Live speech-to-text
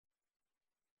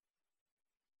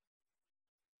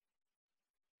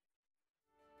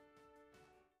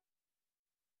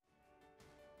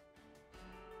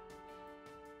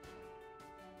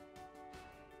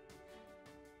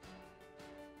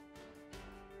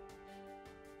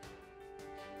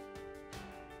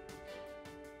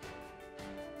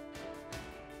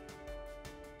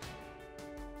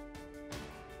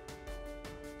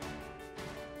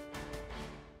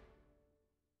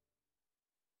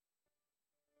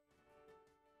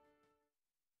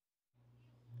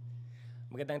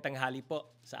Magandang tanghali po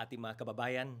sa ating mga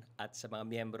kababayan at sa mga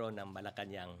miyembro ng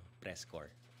Malacañang Press Corps.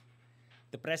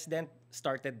 The President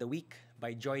started the week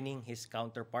by joining his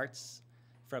counterparts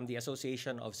from the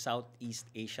Association of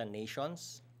Southeast Asian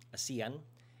Nations, ASEAN,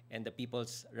 and the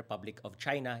People's Republic of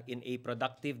China in a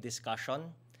productive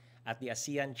discussion at the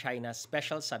ASEAN-China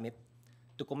Special Summit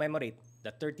to commemorate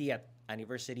the 30th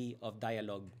anniversary of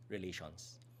dialogue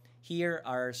relations. Here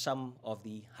are some of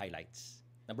the highlights.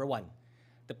 Number one,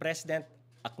 the President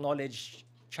acknowledged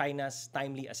China's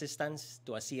timely assistance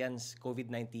to ASEAN's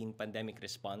COVID-19 pandemic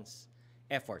response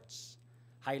efforts,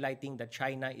 highlighting that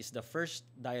China is the first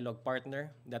dialogue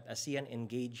partner that ASEAN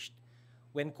engaged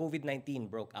when COVID-19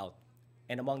 broke out,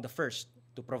 and among the first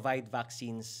to provide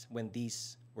vaccines when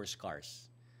these were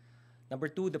scarce. Number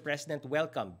two, the President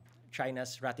welcomed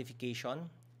China's ratification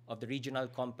of the Regional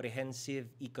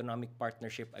Comprehensive Economic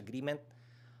Partnership Agreement,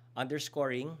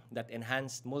 underscoring that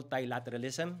enhanced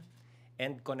multilateralism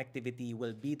and connectivity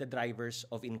will be the drivers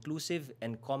of inclusive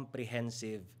and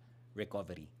comprehensive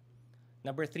recovery.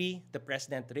 Number three, the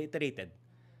President reiterated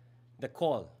the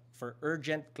call for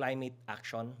urgent climate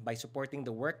action by supporting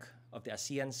the work of the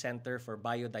ASEAN Center for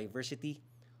Biodiversity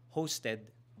hosted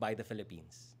by the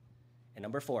Philippines. And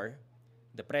number four,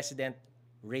 the President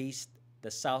raised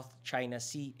the South China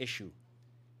Sea issue,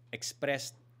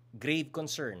 expressed grave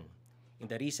concern in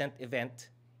the recent event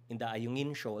in the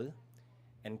Ayungin Shoal,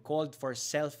 and called for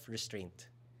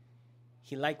self-restraint.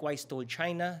 He likewise told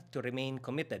China to remain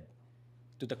committed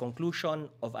to the conclusion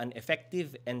of an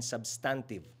effective and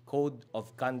substantive code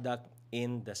of conduct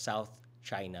in the South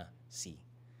China Sea.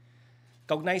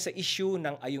 Kaugnay sa issue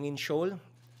ng Ayungin Shoal,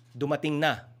 dumating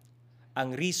na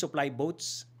ang resupply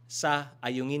boats sa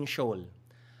Ayungin Shoal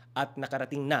at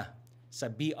nakarating na sa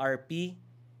BRP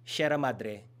Sierra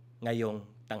Madre ngayong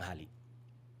tanghali.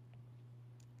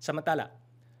 Samantala,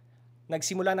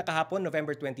 nagsimula na kahapon,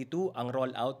 November 22, ang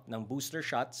rollout ng booster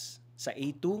shots sa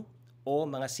A2 o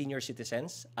mga senior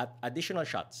citizens at additional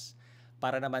shots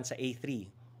para naman sa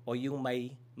A3 o yung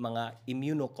may mga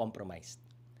immunocompromised.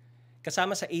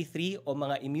 Kasama sa A3 o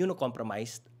mga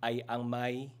immunocompromised ay ang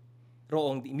may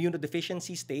roong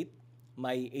immunodeficiency state,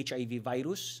 may HIV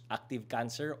virus, active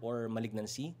cancer or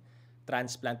malignancy,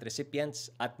 transplant recipients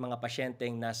at mga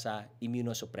pasyenteng nasa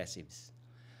immunosuppressives.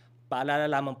 Paalala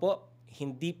lamang po,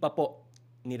 hindi pa po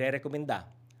nire-rekomenda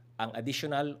ang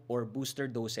additional or booster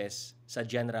doses sa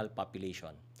general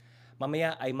population.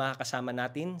 Mamaya ay makakasama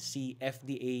natin si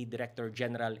FDA Director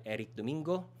General Eric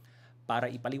Domingo para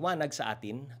ipaliwanag sa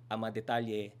atin ang mga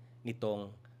detalye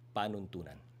nitong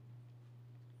panuntunan.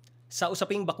 Sa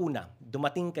usaping bakuna,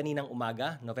 dumating kaninang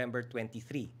umaga, November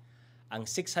 23, ang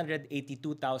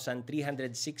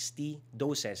 682,360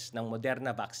 doses ng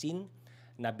Moderna vaccine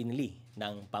na binili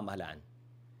ng pamahalaan.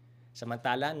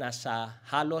 Samantala, nasa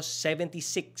halos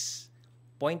 76.5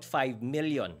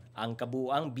 million ang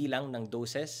kabuuang bilang ng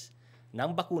doses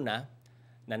ng bakuna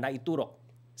na naiturok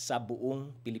sa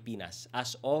buong Pilipinas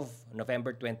as of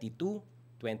November 22,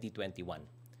 2021,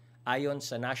 ayon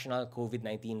sa National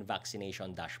COVID-19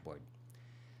 Vaccination Dashboard.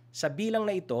 Sa bilang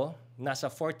na ito,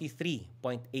 nasa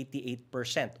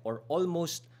 43.88% or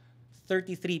almost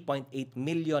 33.8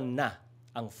 million na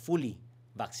ang fully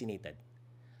vaccinated.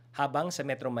 Habang sa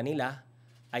Metro Manila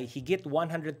ay higit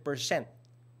 100%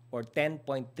 or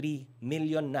 10.3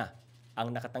 million na ang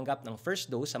nakatanggap ng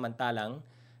first dose, samantalang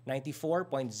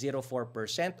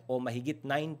 94.04% o mahigit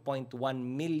 9.1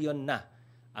 million na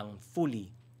ang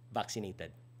fully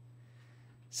vaccinated.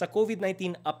 Sa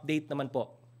COVID-19 update naman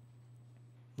po,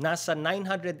 nasa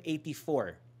 984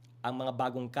 ang mga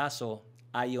bagong kaso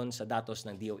ayon sa datos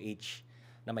ng DOH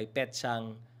na may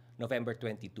petsang November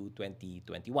 22,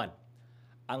 2021.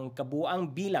 Ang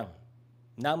kabuuang bilang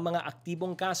ng mga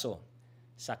aktibong kaso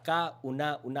sa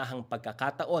kauna-unahang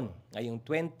pagkakataon ngayong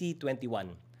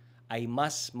 2021 ay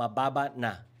mas mababa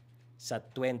na sa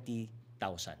 20,000.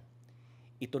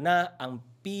 Ito na ang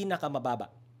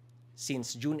pinakamababa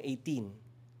since June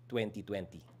 18,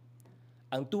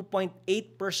 2020. Ang 2.8%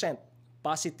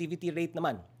 positivity rate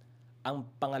naman ang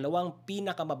pangalawang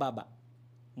pinakamababa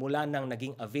mula nang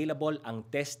naging available ang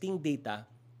testing data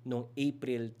noong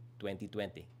April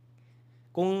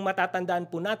 2020. Kung matatandaan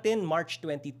po natin, March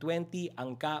 2020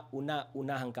 ang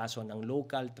kauna-unahang kaso ng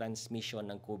local transmission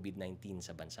ng COVID-19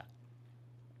 sa bansa.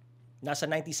 Nasa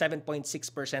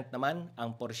 97.6% naman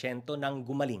ang porsyento ng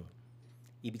gumaling.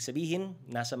 Ibig sabihin,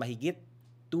 nasa mahigit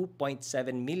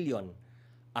 2.7 million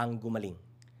ang gumaling.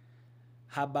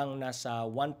 Habang nasa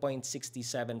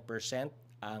 1.67%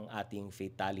 ang ating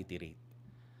fatality rate.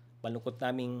 Malungkot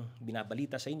naming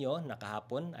binabalita sa inyo na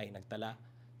kahapon ay nagtala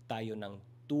tayo ng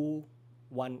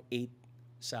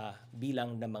 218 sa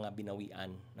bilang ng mga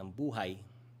binawian ng buhay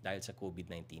dahil sa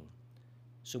COVID-19.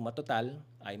 Suma total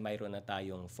ay mayroon na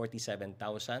tayong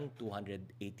 47,288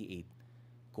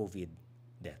 COVID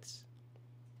deaths.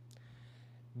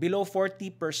 Below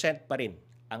 40% pa rin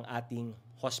ang ating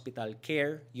hospital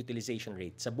care utilization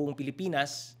rate. Sa buong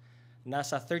Pilipinas,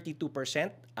 nasa 32%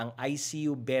 ang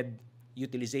ICU bed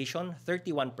utilization,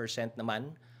 31%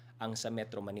 naman ang sa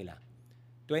Metro Manila.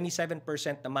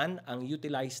 27% naman ang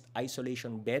utilized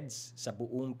isolation beds sa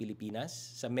buong Pilipinas.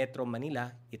 Sa Metro Manila,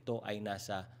 ito ay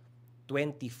nasa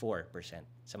 24%.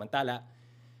 Samantala,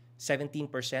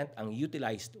 17% ang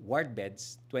utilized ward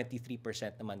beds,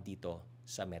 23% naman dito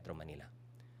sa Metro Manila.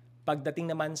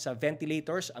 Pagdating naman sa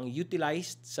ventilators, ang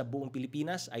utilized sa buong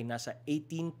Pilipinas ay nasa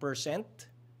 18%, 20%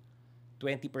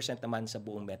 naman sa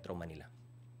buong Metro Manila.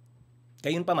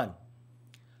 Gayunpaman,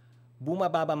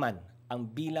 bumababa man ang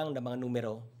bilang ng mga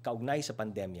numero kaugnay sa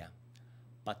pandemya,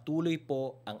 patuloy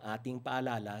po ang ating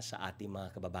paalala sa ating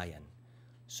mga kababayan.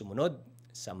 Sumunod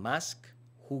sa mask,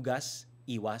 hugas,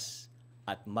 iwas,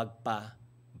 at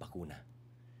magpa-bakuna.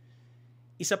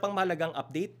 Isa pang mahalagang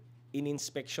update,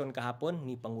 ininspeksyon kahapon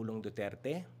ni Pangulong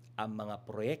Duterte ang mga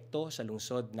proyekto sa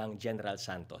lungsod ng General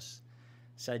Santos.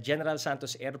 Sa General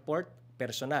Santos Airport,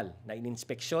 personal na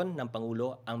ininspeksyon ng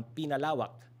Pangulo ang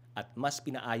pinalawak at mas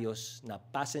pinaayos na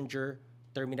passenger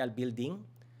terminal building,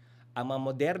 ang mga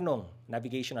modernong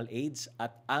navigational aids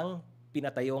at ang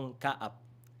pinatayong CAAP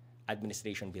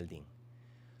administration building.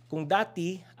 Kung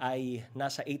dati ay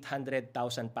nasa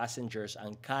 800,000 passengers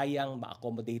ang kayang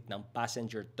ma-accommodate ng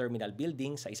passenger terminal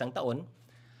building sa isang taon,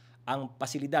 ang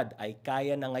pasilidad ay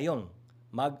kaya na ngayong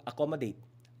mag-accommodate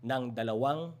ng 2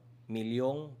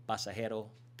 milyong pasahero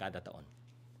kada taon.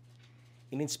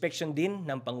 Ininspeksyon din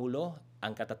ng Pangulo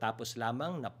ang katatapos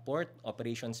lamang na Port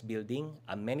Operations Building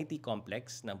Amenity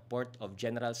Complex ng Port of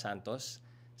General Santos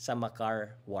sa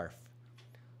Macar Wharf.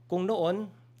 Kung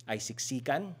noon ay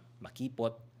siksikan,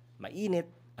 makipot, mainit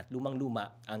at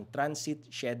lumang-luma ang transit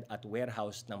shed at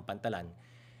warehouse ng Pantalan,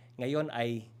 ngayon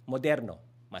ay moderno,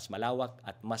 mas malawak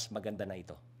at mas maganda na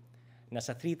ito.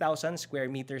 Nasa 3,000 square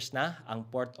meters na ang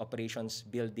Port Operations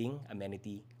Building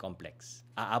Amenity Complex.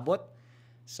 Aabot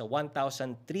sa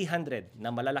 1,300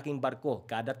 na malalaking barko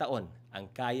kada taon ang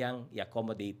kayang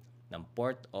i-accommodate ng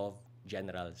Port of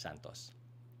General Santos.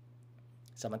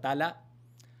 Samantala,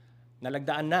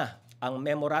 nalagdaan na ang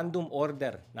Memorandum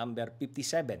Order number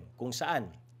 57 kung saan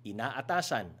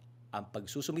inaatasan ang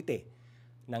pagsusumite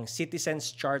ng Citizens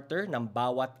Charter ng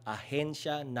bawat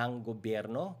ahensya ng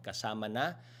gobyerno kasama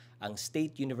na ang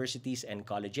state universities and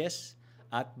colleges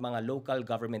at mga local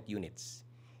government units.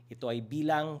 Ito ay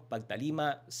bilang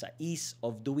pagtalima sa Ease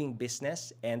of Doing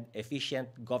Business and Efficient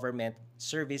Government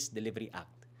Service Delivery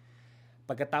Act.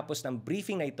 Pagkatapos ng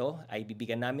briefing na ito ay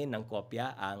bibigyan namin ng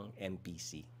kopya ang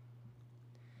MPC.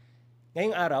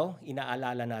 Ngayong araw,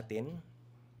 inaalala natin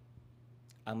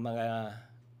ang mga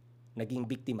naging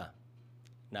biktima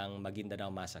ng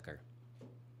Maguindanao Massacre.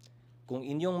 Kung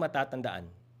inyong matatandaan,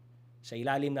 sa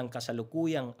ilalim ng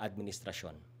kasalukuyang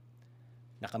administrasyon,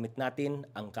 nakamit natin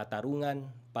ang katarungan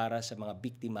para sa mga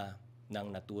biktima ng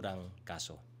naturang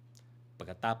kaso.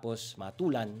 Pagkatapos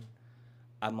matulan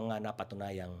ang mga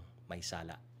napatunayang may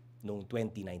sala noong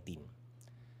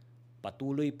 2019.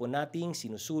 Patuloy po nating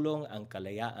sinusulong ang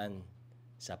kalayaan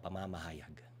sa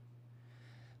pamamahayag.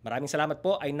 Maraming salamat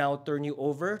po. I now turn you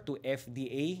over to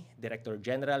FDA Director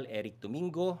General Eric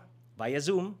Domingo via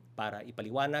Zoom para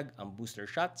ipaliwanag ang booster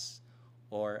shots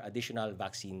or additional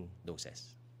vaccine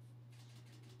doses.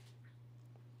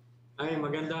 Ay,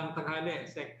 magandang tanghali,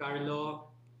 Sec.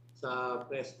 Karlo, sa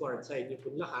press court sa inyo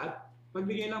po lahat.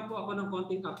 Magbigay lang po ako ng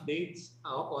konting updates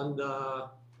on the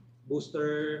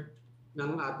booster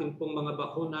ng ating pong mga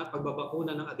bakuna,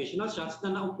 pagbabakuna ng additional shots na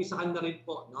naumpisahan na rin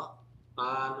po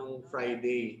nung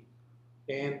Friday.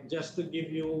 And just to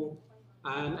give you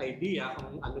an idea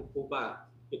kung ano po ba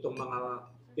itong mga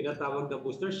tinatawag na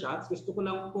booster shots, gusto ko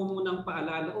lang po munang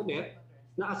paalala ulit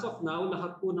na as of now,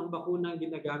 lahat po ng bakuna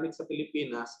ginagamit sa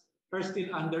Pilipinas are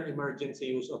still under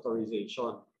emergency use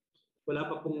authorization. Wala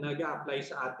pa pong nag-a-apply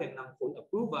sa atin ng full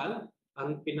approval.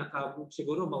 Ang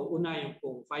siguro mauuna yung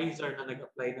pong Pfizer na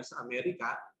nag-apply na sa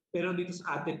Amerika, pero dito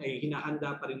sa atin ay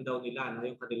hinahanda pa rin daw nila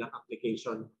yung kanilang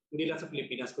application, hindi lang sa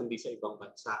Pilipinas kundi sa ibang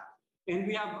bansa. And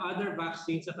we have other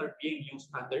vaccines that are being used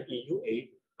under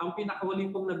EUA. Ang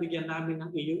pinakawaling pong nabigyan namin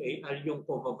ng EUA ay yung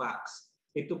Covovax.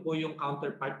 Ito po yung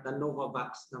counterpart na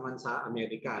Novavax naman sa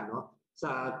Amerika.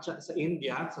 Sa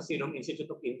India, sa Serum Institute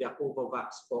of India,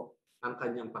 Covovax po ang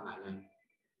kanyang pangalan.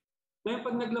 Ngayon,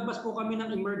 pag naglabas po kami ng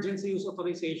emergency use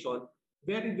authorization,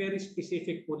 very, very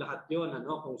specific po lahat yun,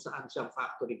 kung saan siyang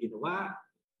factory ginawa,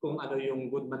 kung ano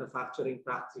yung good manufacturing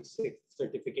practice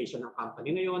certification ng company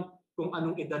na yon, kung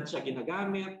anong edad siya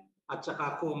ginagamit, at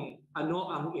saka kung ano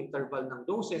ang interval ng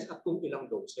doses at kung ilang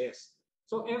doses.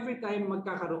 So every time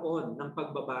magkakaroon ng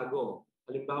pagbabago,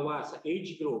 halimbawa sa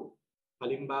age group,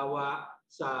 halimbawa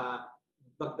sa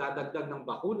pagdadagdag ng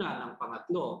bakuna ng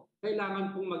pangatlo,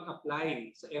 kailangan pong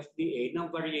mag-apply sa FDA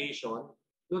ng variation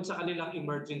doon sa kanilang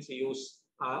emergency use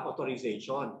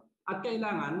authorization. At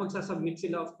kailangan magsasubmit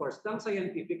sila, of course, ng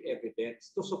scientific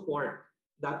evidence to support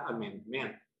that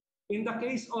amendment. In the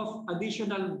case of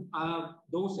additional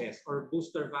doses or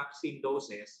booster vaccine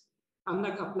doses, ang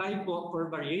nag-apply po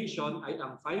for variation ay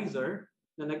ang Pfizer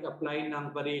na nag-apply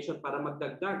ng variation para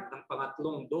magdagdag ng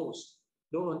pangatlong dose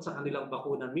doon sa kanilang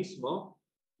bakuna mismo.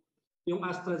 Yung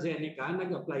AstraZeneca,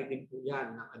 nag-apply din po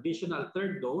yan ng additional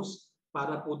third dose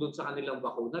para po doon sa kanilang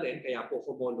bakuna rin, kaya po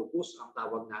homologous ang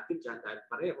tawag natin dyan dahil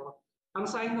pareho. Ang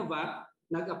Sinovac,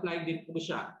 nag-apply din po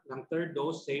siya ng third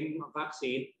dose, same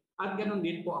vaccine, at ganoon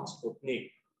din po ang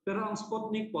Sputnik. Pero ang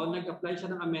Sputnik po, nag-apply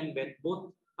siya ng amendment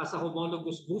both as a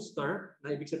homologous booster,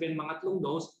 na ibig sabihin mangatlong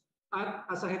dose, at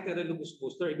as a heterologous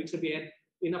booster, ibig sabihin,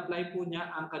 in-apply po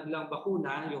niya ang kanilang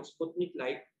bakuna, yung Sputnik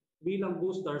Light, bilang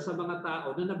booster sa mga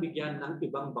tao na nabigyan ng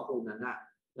ibang bakuna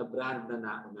na brand na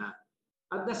nauna.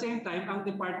 At the same time, ang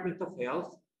Department of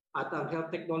Health at ang Health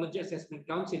Technology Assessment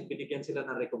Council, binigyan sila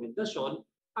ng rekomendasyon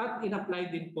at in-apply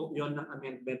din po yon ng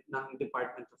amendment ng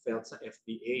Department of Health sa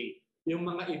FDA. Yung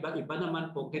mga iba-iba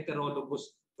naman pong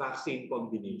heterologous vaccine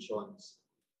combinations.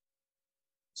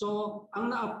 So,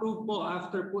 ang na-approve po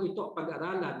after po ito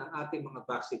pag-aralan ng ating mga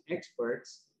vaccine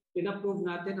experts, in-approve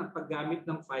natin ang paggamit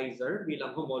ng Pfizer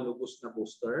bilang homologous na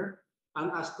booster,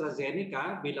 ang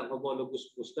AstraZeneca bilang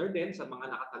homologous booster din sa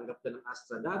mga nakatanggap na ng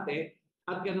Astra dati,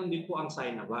 at ganoon din po ang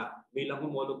Sinovac bilang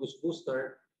homologous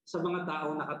booster sa mga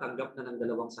taong nakatanggap na ng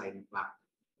dalawang Sinovac.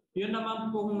 Yun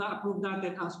naman pong na-approve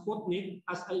natin ang Sputnik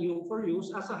as a for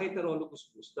use as a heterologous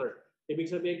booster.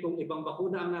 Ibig sabihin kung ibang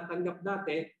bakuna ang natanggap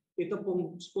dati, ito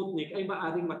pong Sputnik ay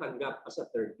maaaring matanggap as a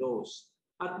third dose.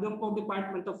 At doon pong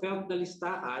Department of Health na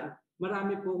listahan,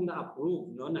 marami pong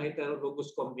na-approve na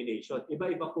heterologous combination.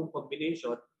 Iba-iba pong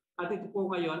combination. At ito po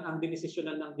ngayon ang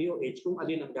dinesisyonan ng DOH kung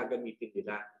alin ang gagamitin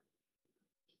nila.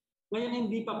 Ngayon,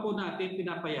 hindi pa po natin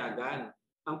pinapayagan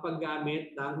ang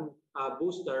paggamit ng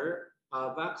booster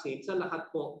vaccine sa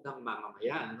lahat po ng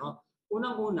mamamayan.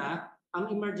 Unang-una, ang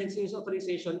emergency use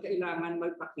authorization kailangan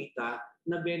magpakita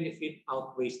na benefit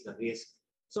outweighs the risk.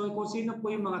 So kung sino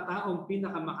po yung mga taong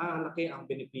pinakamakalaki ang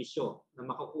benepisyo na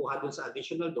makukuha doon sa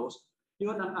additional dose,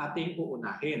 yun ang ating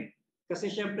uunahin. Kasi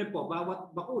syempre po,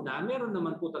 bawat bakuna, meron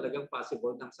naman po talagang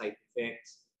possible ng side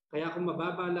effects. Kaya kung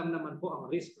mababa lang naman po ang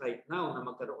risk right now na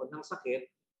magkaroon ng sakit,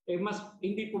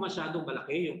 hindi po masyadong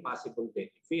malaki yung possible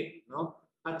benefit.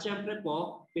 At syempre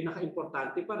po,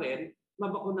 pinaka-importante pa rin,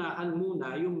 mabakunahan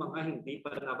muna yung mga hindi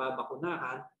pa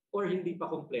nababakunahan or hindi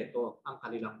pa kompleto ang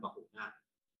kanilang bakuna.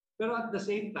 Pero at the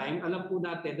same time, alam po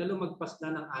natin na lumagpas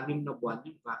na ng 6 na buwan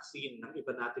yung vaccine ng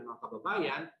iba nating mga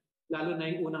kababayan, lalo na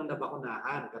yung unang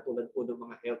nabakunahan, katulad po ng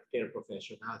mga healthcare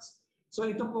professionals. So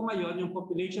ito po ngayon, yung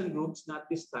population groups na at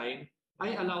this time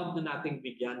ay allowed na nating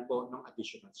bigyan po ng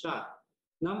additional shot.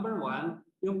 Number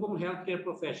 1, yung pong healthcare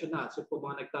professionals, yung po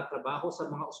mga nagtatrabaho sa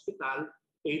mga ospital,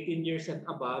 18 years and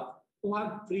above, who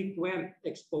have frequent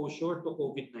exposure to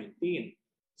COVID-19.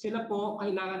 Sila po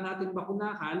kailangan natin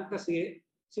bakunahan kasi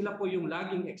sila po yung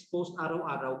laging exposed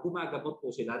araw-araw, gumagamot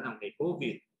po sila ng may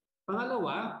COVID.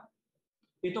 Pangalawa,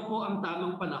 ito po ang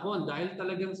tamang panahon dahil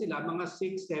talagang sila mga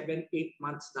 6, 7, 8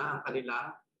 months na ang kanilang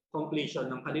completion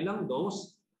ng kanilang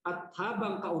dose at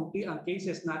habang kaunti ang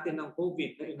cases natin ng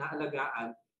COVID na inaalagaan,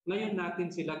 ngayon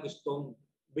natin sila gustong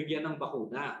bigyan ng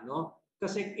bakuna.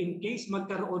 Kasi in case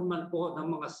magkaroon man po ng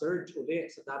mga surge uli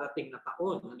sa darating na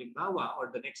taon, halimbawa,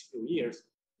 or the next few years,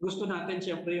 gusto natin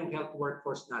siyempre yung health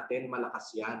workforce natin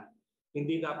malakas yan.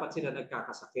 Hindi dapat sila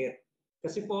nagkakasakit.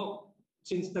 Kasi po,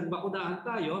 since nagbakunahan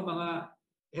tayo, mga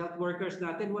health workers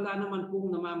natin, wala naman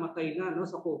pong namamatay na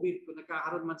sa COVID. Kung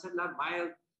nagkakaroon man sila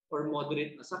mild or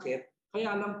moderate na sakit, kaya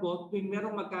lang po, tuwing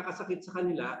merong magkakasakit sa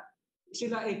kanila,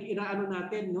 sila inaano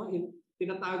natin,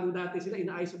 tinatago natin sila,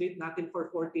 ina-isolate natin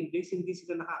for 14 days, hindi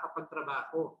sila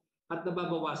nakakapagtrabaho at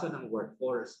nababawasan ng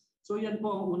workforce. So yan po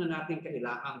ang una nating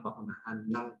kailangang bakunahan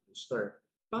ng booster.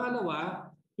 Pangalawa,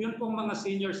 yun pong mga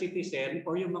senior citizen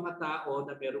o yung mga tao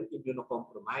na merong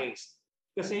immunocompromised.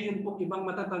 Kasi yun pong ibang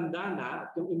matatanda na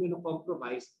at yung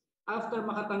immunocompromised, after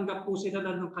makatanggap po sila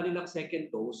ng kanilang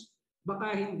second dose,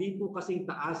 baka hindi po kasing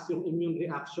taas yung immune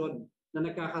reaction na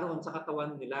nagkakaroon sa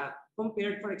katawan nila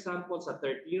compared, for example, sa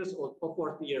 30 years old o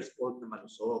 40 years old na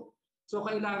malusog. So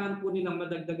kailangan po nilang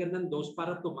madagdagan ng dose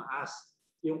para tumaas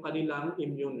yung kanilang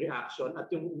immune reaction at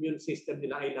yung immune system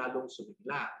nila ay lalong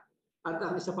sumigla. At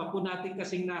ang isa pa po natin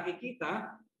kasing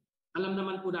nakikita, alam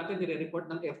naman po natin, nire-report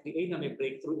ng FDA na may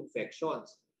breakthrough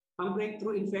infections. Ang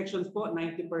breakthrough infections po,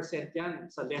 90% yan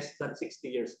sa less than 60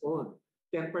 years old.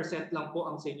 10% lang po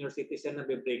ang senior citizen na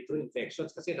may breakthrough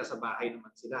infections kasi nasa bahay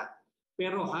naman sila.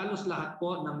 Pero halos lahat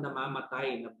po ng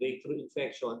namamatay na breakthrough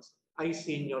infections ay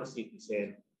senior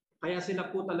citizen. Kaya sila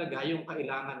po talaga yung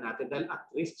kailangan natin dahil at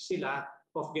risk sila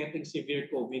of getting severe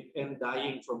COVID and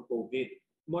dying from COVID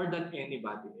more than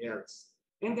anybody else.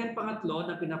 And then pangatlo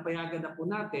na pinapayagan na po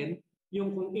natin,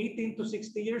 yung kung 18 to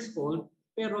 60 years old,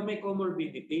 pero may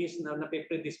comorbidities na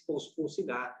nape-predispose po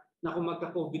sila na kung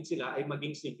magka-COVID sila ay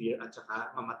maging severe at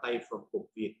saka mamatay from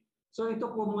COVID. So ito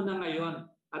po muna ngayon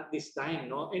at this time,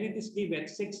 no? And it is given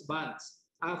 6 months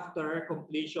after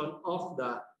completion of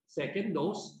the second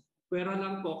dose. Pero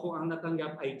lang po kung ang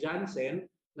natanggap ay Janssen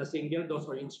na single dose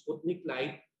or yung Sputnik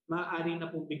Light, maaari na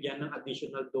pong bigyan ng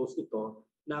additional dose ito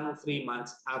ng 3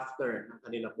 months after ng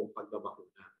kanila pong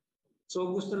pagbabakuna.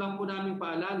 So gusto lang po namin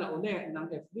paalala ulit ng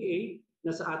FDA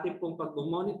na sa ating pong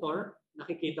pag-monitor,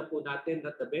 nakikita po natin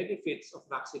that the benefits of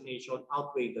vaccination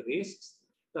outweigh the risks.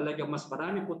 Talagang mas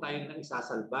marami po tayong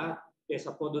naisasalba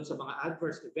kesa po doon sa mga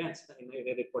adverse events na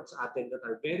i-report sa atin that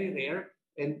are very rare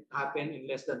and happen in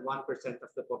less than 1%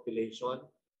 of the population.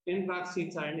 And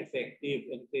vaccines are an effective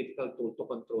and critical tool to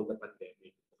control the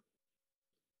pandemic.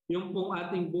 Yung pong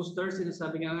ating booster,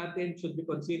 sinasabi nga natin, should be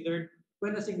considered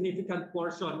when a significant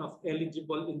portion of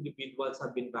eligible individuals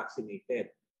have been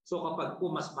vaccinated. So kapag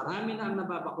po mas marami na ang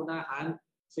nababakunahan,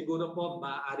 siguro po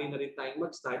maaari na rin tayong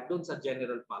mag-start doon sa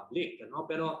general public. Ano?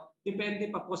 Pero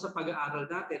depende pa po sa pag-aaral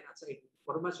natin at sa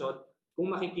informasyon kung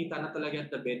makikita na talaga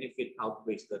the benefit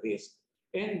outweighs the risk.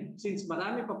 And since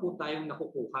marami pa po tayong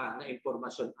nakukuha na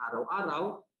informasyon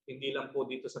araw-araw, hindi lang po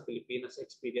dito sa Pilipinas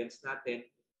experience natin,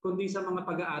 kundi sa mga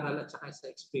pag-aaral at saka sa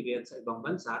experience sa ibang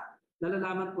bansa,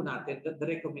 nalalaman po natin that the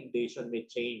recommendation may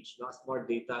change as more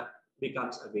data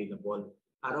becomes available.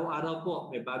 Araw-araw po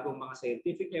may bagong mga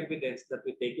scientific evidence that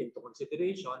we take into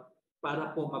consideration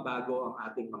para po mabago ang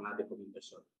ating mga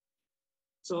rekomendasyon.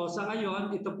 So sa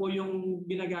ngayon, ito po yung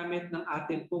ginagamit ng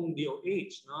ating pong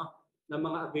DOH, no? Na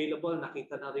mga available,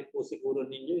 nakita na rin po siguro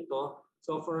ninyo ito.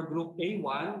 So for Group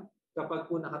A1, kapag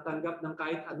po nakatanggap ng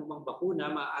kahit anumang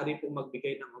bakuna, maaari pong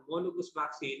magbigay ng homologous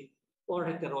vaccine or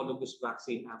heterologous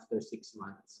vaccine after 6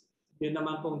 months. Yun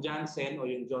naman pong Janssen o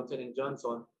yung Johnson &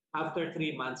 Johnson, after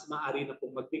 3 months, maaari na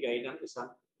pong magbigay ng isang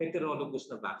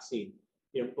heterologous na vaccine.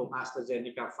 Yung pong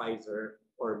AstraZeneca, Pfizer,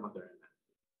 or Moderna.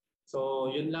 So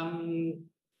yun lang,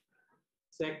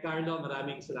 Sec. Karlo,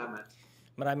 maraming salamat.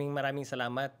 Maraming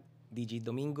salamat, DG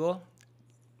Domingo.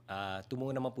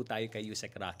 Tumungo naman po tayo kay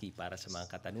Yusek Rocky para sa mga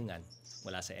katanungan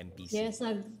mula sa MPC. Yes,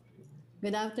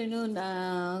 good afternoon,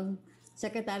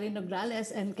 Secretary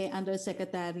Nograles and kay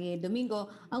Undersecretary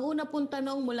Domingo. Ang una pong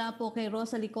tanong mula po kay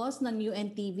Rosa Licos ng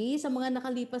UNTV. Sa mga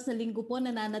nakalipas na linggo po,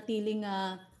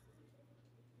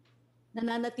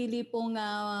 nananatili pong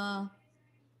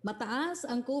mataas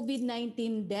ang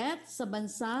COVID-19 deaths sa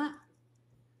bansa.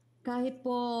 Kahit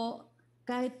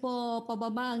po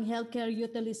pababa ang healthcare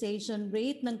utilization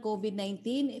rate ng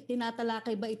COVID-19,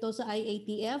 tinatalakay ba ito sa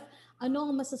IATF? Ano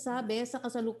ang masasabi sa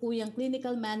kasalukuyang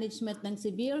clinical management ng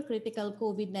severe critical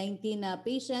COVID-19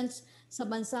 patients sa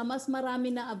bansa? Mas marami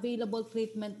na available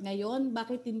treatment ngayon.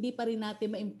 Bakit hindi pa rin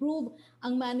natin ma-improve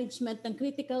ang management ng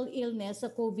critical illness sa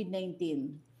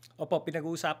COVID-19? Opo,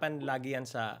 pinag-uusapan lagi yan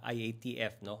sa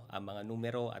IATF, no? Ang mga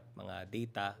numero at mga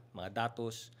data, mga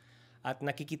datos. At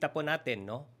nakikita po natin,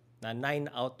 no, na 9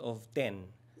 out of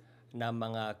 10 na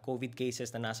mga COVID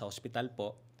cases na nasa hospital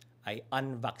po ay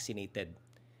unvaccinated.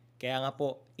 Kaya nga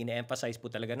po, ine-emphasize po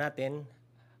talaga natin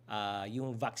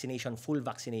yung vaccination, full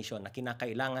vaccination na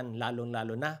kinakailangan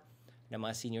lalong-lalo na ng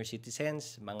mga senior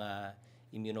citizens, mga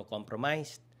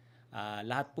immunocompromised.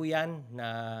 Lahat po yan na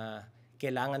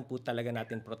kailangan po talaga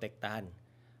natin protektahan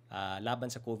laban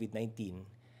sa COVID-19.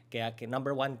 Kaya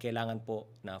number 1, kailangan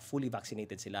po na fully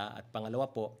vaccinated sila. At pangalawa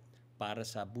po, para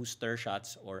sa booster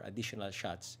shots or additional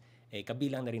shots,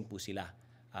 kabilang na rin po sila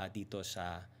dito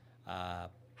sa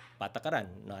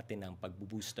patakaran natin ng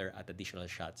pag-booster at additional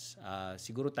shots.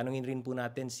 Siguro tanungin rin po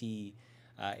natin si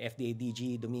FDA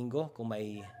DG Domingo kung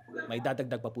may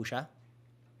dadagdag pa po siya.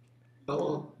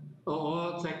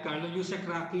 Oo, Sec. Karlo, Yusek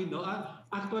Rocky, no?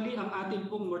 Actually, ang ating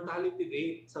pong mortality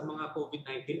rate sa mga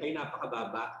COVID-19 ay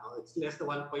napakababa. No? It's less than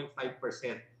 1.5%.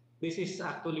 This is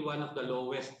actually one of the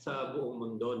lowest sa buong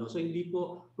mundo. No? So hindi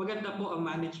po, maganda po ang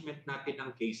management natin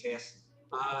ng cases.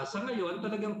 Sa ngayon,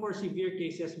 talagang for severe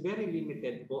cases, very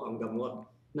limited po ang gamot.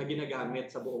 na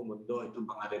ginagamit sa buong mundo. Itong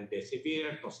mga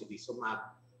remdesivir,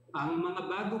 tocilizumab. Ang mga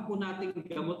bago po nating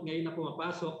gamot ngayon na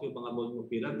pumapasok, yung mga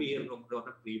molnupiravir,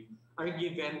 nogloxapine, are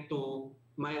given to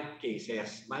mild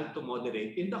cases, mild to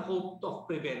moderate, in the hope of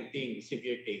preventing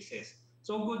severe cases.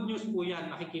 So good news po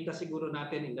yan. Makikita siguro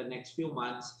natin in the next few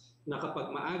months na kapag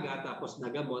maaga tapos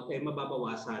nagamot,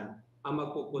 mababawasan ang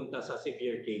magpupunta sa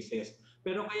severe cases.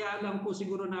 Pero kaya lang po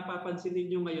siguro napapansin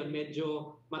ninyo ngayon,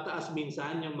 medyo mataas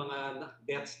minsan yung mga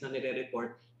deaths na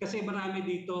nire-report. Kasi marami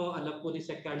dito, alam po ni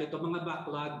Sec. Karlo, mga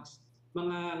backlogs,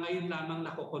 mga ngayon lamang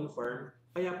nako-confirm,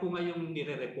 kaya po ngayong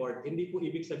nire-report. Hindi po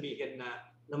ibig sabihin na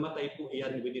namatay po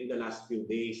iyan within the last few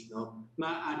days. No?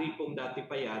 Maaari pong dati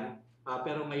pa yan,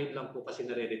 pero ngayon lang po kasi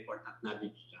nare-report at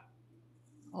nabibigyan.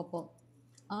 Opo.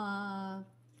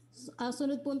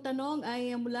 Sunod pong tanong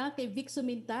ay mula kay Vic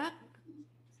Sumintak.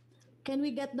 Can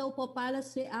we get daw po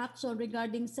Palace reaction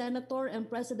regarding Senator and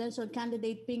Presidential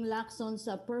Candidate Ping Lacson's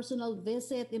personal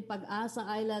visit in Pag-asa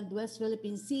Island, West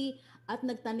Philippine Sea at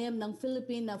nagtanim ng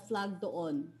Philippine flag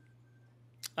doon?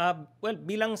 Well,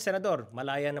 bilang senador,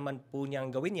 malaya naman po niyang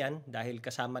gawin yan dahil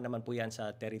kasama naman po yan sa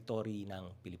territory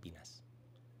ng Pilipinas.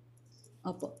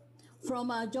 Opo. From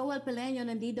Joel Peleño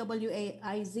ng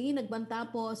DWAIZ, nagbanta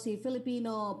po si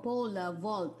Filipino pole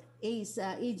vault ace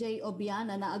EJ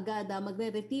Obiana na agad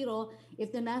magre-retiro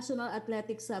if the National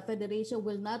Athletics Federation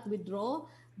will not withdraw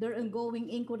their ongoing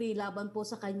inquiry laban po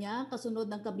sa kanya kasunod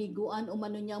ng kabiguan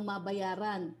umano niyang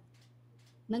mabayaran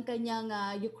ng kanyang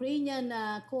Ukrainian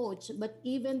coach. But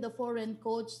even the foreign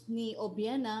coach ni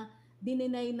Obiana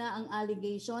dininay na ang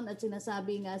allegation at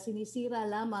sinasabing sinisira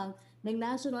lamang ng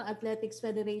National Athletics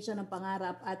Federation ang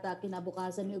pangarap at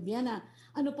kinabukasan ni Obiana.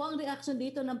 Ano po ang reaction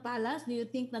dito ng Palace? Do you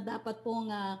think na dapat pong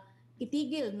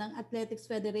itigil ng Athletics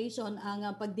Federation ang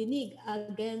pagdinig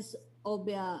against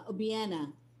Obiana?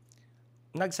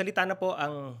 Nagsalita na po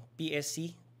ang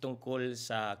PSC tungkol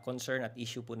sa concern at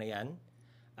issue po na yan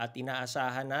at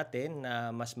inaasahan natin na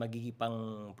mas magiging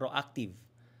pang proactive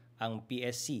ang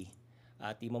PSC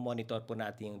at i-monitor po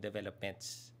natin yung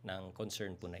developments ng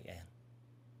concern po na yan.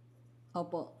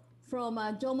 Opo. From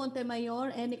Joe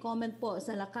Montemayor, any comment po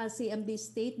sa Lakas CMD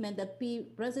statement that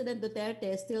President Duterte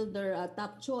is still their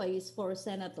top choice for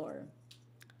senator?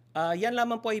 Yan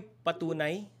lamang po ay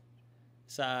patunay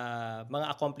sa mga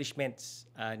accomplishments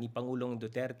ni Pangulong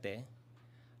Duterte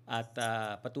at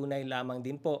patunay lamang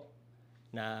din po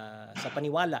na sa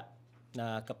paniwala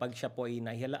na kapag siya po ay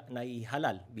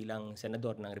naihalal bilang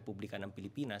senador ng Republika ng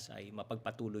Pilipinas ay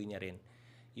mapagpatuloy niya rin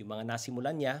yung mga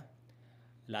nasimulan niya,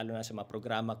 lalo na sa mga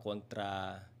programa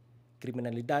kontra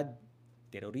kriminalidad,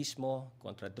 terorismo,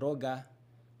 kontra droga,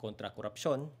 kontra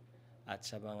korupsyon, at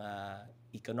sa mga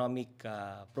economic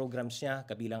programs niya,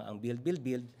 kabilang ang Build,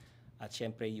 at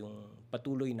syempre yung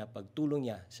patuloy na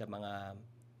pagtulong niya sa mga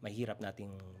mahirap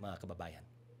nating mga kababayan.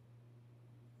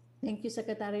 Thank you,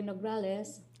 Secretary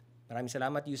Nograles. Maraming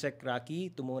salamat, Yusek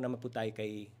Rocky. Tumungo naman po tayo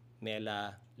kay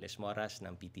Mela Lesmoras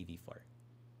ng PTV4.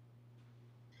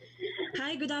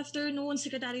 Hi, good afternoon,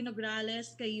 Secretary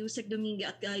Nograles, kay Yusek Domingue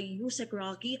at Yusek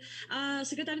Rocky.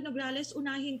 Secretary Nograles,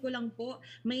 unahin ko lang po,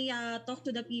 may talk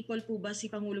to the people po ba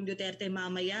si Pangulong Duterte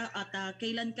mamaya at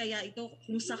kailan kaya ito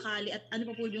kung sakali at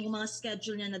ano pa po yung mga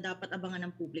schedule niya na dapat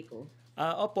abangan ng publiko?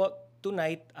 Opo,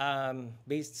 tonight,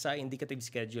 based sa indicative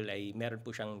schedule ay meron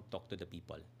po siyang talk to the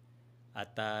people.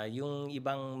 At yung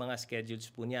ibang mga schedules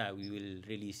po niya, we will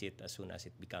release it as soon as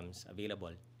it becomes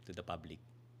available to the public.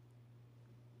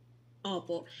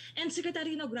 Opo. And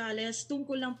Secretary Nograles,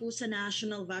 tungkol lang po sa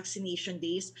National Vaccination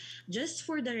Days, just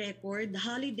for the record,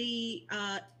 holiday,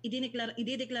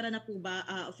 idideklara na po ba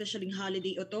officially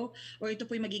holiday ito? Or ito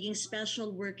po yung magiging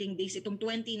special working days itong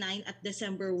 29 at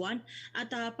December 1? At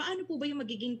paano po ba yung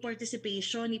magiging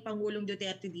participation ni Pangulong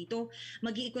Duterte dito?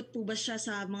 Mag-iikot po ba siya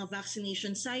sa mga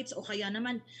vaccination sites o kaya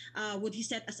naman would he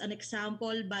set as an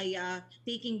example by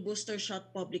taking booster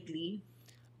shot publicly?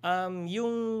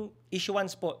 Yung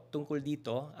issuance po tungkol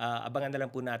dito, abangan na lang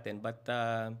po natin. But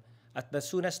at the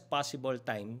soonest possible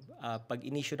time, pag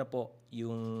in-issue na po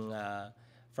yung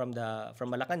from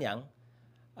Malacañang,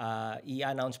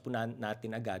 i-announce po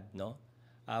natin agad. No?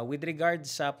 With regards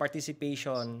sa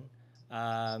participation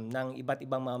ng iba't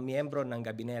ibang mga miyembro ng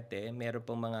gabinete, meron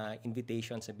pong mga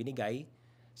invitations na binigay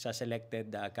sa selected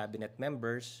cabinet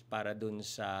members para dun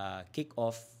sa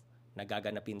kick-off na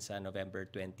gaganapin sa November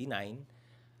 29.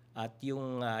 At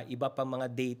yung iba pa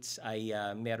mga dates ay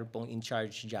meron pong in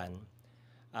charge dyan.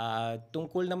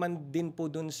 Tungkol naman din po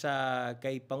dun sa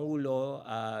kay Pangulo,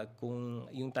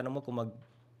 kung yung tanong mo kung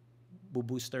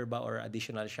mag-booster ba or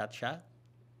additional shot siya,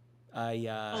 ay...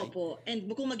 Opo, and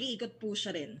kung mag-iikot po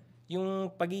siya rin.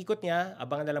 Yung pag-iikot niya,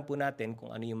 abangan na lang po natin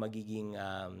kung ano yung magiging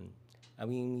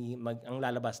ang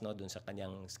lalabas no doon sa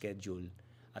kanyang schedule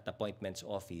at appointments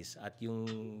office, at yung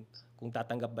kung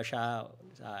tatanggap ba siya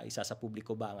isa sa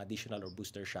publiko ba ang additional or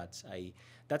booster shots, ay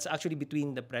that's actually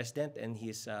between the president and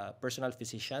his personal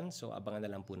physician. So abangan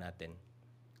na lang po natin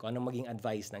kung anong maging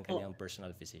advice ng kanyang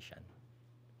personal physician.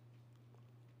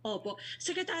 Opo.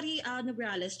 Secretary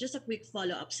Nograles, just a quick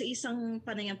follow-up. Sa isang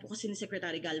panayam po kasi ni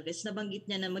Secretary Galvez, nabanggit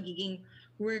niya na magiging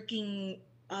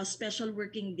special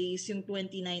working days yung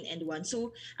 29 and 1.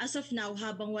 So as of now,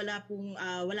 habang wala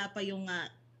pa yung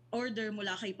order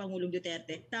mula kay Pangulong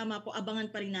Duterte, tama po,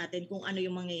 abangan pa rin natin kung ano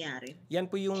yung mangyayari. Yan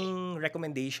po yung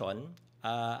recommendation,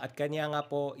 at kanya nga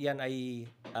po yan ay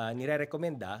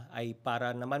nire-recommenda ay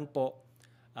para naman po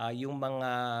yung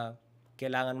mga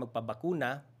kailangan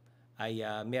magpabakuna ay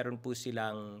meron po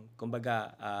silang,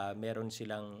 kumbaga,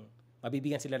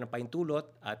 mabibigyan sila ng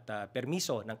pahintulot at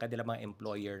permiso ng kanilang mga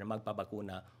employer na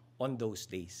magpabakuna on those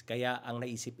days. Kaya ang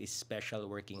naisip is special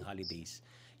working holidays.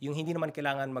 Yung hindi naman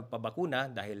kailangan magpabakuna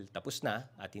dahil tapos na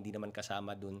at hindi naman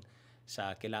kasama dun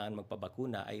sa kailangan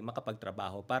magpabakuna ay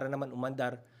makapagtrabaho para naman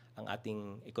umandar ang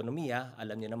ating ekonomiya.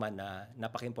 Alam niyo naman na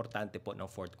napaka-importante po ng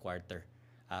fourth quarter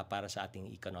para sa ating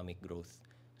economic growth.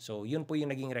 So, yun po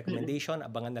yung naging recommendation.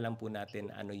 Abangan na lang po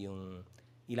natin ano yung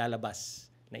ilalabas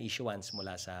na issuance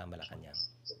mula sa Malacañang.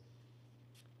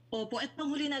 Opo, at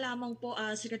panghuli na lamang po,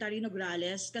 Secretary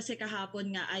Nograles, kasi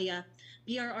kahapon nga ay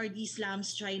PRRD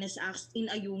slams China's acts in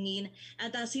Ayungin.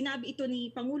 At sinabi ito ni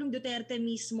Pangulong Duterte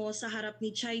mismo sa harap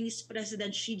ni Chinese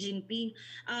President Xi Jinping.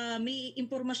 May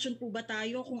impormasyon po ba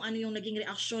tayo kung ano yung naging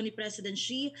reaksyon ni President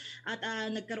Xi? At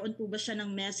nagkaroon po ba siya ng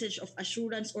message of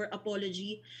assurance or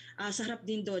apology sa harap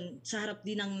din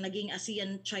ng naging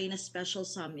ASEAN-China Special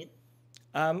Summit?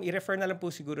 I-refer na lang po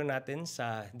siguro natin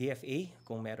sa DFA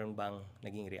kung meron bang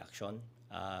naging reaksyon.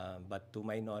 But to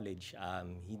my knowledge,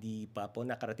 hindi pa po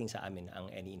nakarating sa amin ang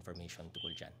any information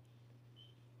tungkol dyan.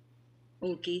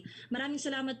 Okay. Maraming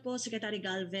salamat po, Secretary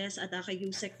Galvez, at kay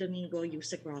Yusek Domingo,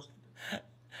 Yusek Rock.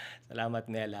 Salamat,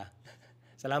 Mela.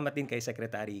 Salamat din kay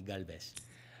Secretary Galvez.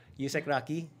 Yusek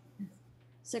Rocky.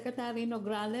 Secretary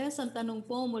Nograles, ang tanong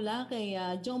po mula kay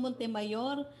Joe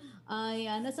Montemayor ay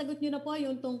nasagot niyo na po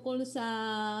yung tungkol sa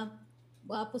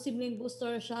posibleng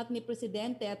booster shot ni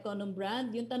Presidente at kung anong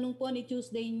brand. Yung tanong po ni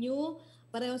Tuesday New,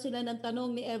 pareho sila ng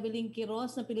tanong ni Evelyn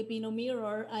Quiroz ng Filipino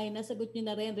Mirror, ay nasagot niyo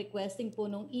na rin, requesting po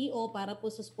ng EO para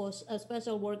po sa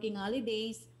special working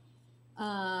holidays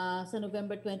sa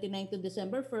November 29 to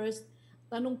December 1st.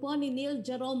 Tanong po ni Neil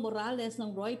Jerome Morales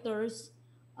ng Reuters,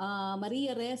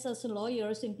 Maria Reza's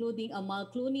lawyers, including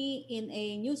Amal Clooney, in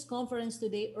a news conference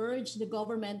today urged the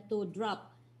government to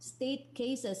drop state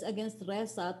cases against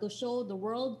Reza to show the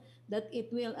world that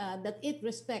it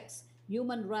respects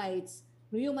human right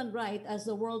as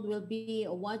the world will be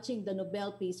watching the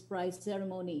Nobel Peace Prize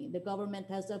ceremony. The government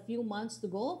has a few months to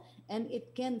go, and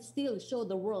it can still show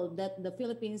the world that the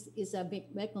Philippines is a big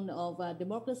beacon of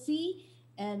democracy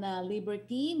and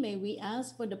liberty. May we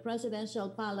ask for the presidential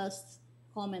palace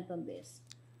comment on this?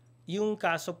 Yung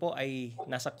kaso po ay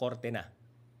nasa korte na.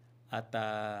 At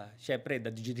syempre,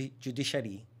 the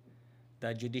judiciary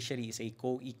is a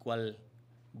co-equal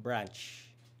branch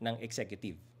ng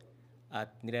executive.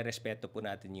 At nirerespeto po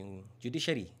natin yung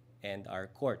judiciary and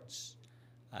our courts.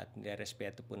 At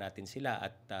nirerespeto po natin sila,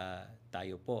 at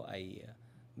tayo po ay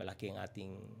malaki ang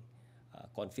ating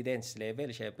confidence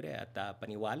level, syempre, at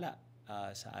paniwala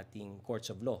sa ating courts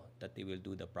of law that they will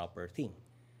do the proper thing.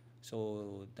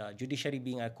 So, the judiciary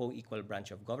being a co-equal branch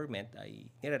of government,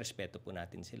 ay nirerespeto po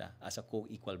natin sila as a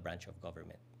co-equal branch of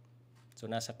government. So,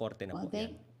 nasa korte na po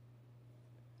yan.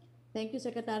 Thank you,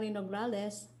 Secretary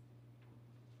Nograles.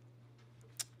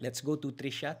 Let's go to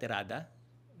Tricia Terada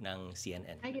ng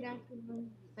CNN. Hi, good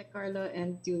afternoon, Sec Karlo,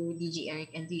 and to DG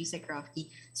Eric and to Sec Rocky.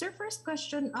 Sir, first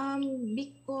question,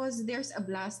 because there's a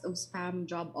blast of spam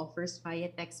job offers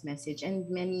via text message and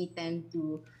many tend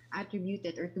to attribute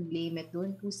it or to blame it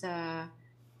doon po sa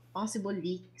possible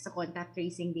leak sa contact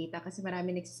tracing data, kasi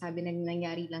marami nagsasabi na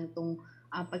nangyari lang itong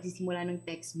pagsisimula ng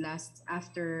text blast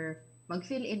after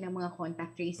mag-fill in ng mga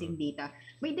contact tracing data.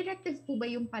 May directive po ba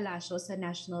yung palasyo sa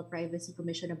National Privacy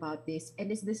Commission about this, and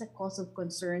is this a cause of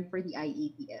concern for the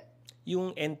IATF?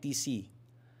 Yung NTC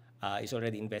is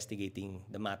already investigating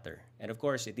the matter. And of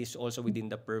course, it is also within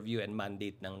the purview and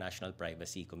mandate ng National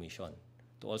Privacy Commission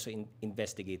to also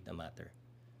investigate the matter.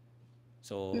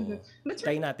 So,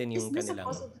 tayo natin yung kanilang... Is this a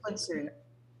cause of concern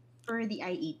for the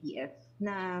IATF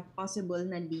na possible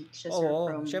na leak siya, sir, Oo,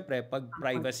 from... syempre, pag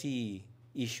privacy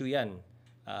issue yan,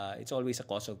 it's always a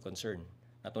cause of concern.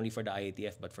 Not only for the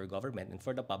IATF, but for government and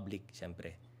for the public,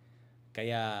 syempre.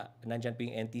 Kaya nandyan po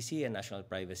yung NTC and National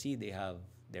Privacy. They have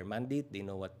their mandate. They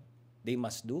know what they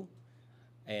must do.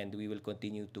 And we will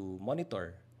continue to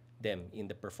monitor them in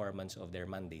the performance of their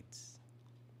mandates.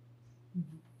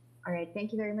 All right,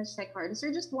 thank you very much, Sec Karlo.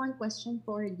 Sir, just one question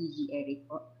for DG Eric,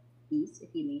 please, if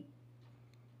you may.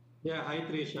 Yeah, hi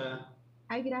Tricia.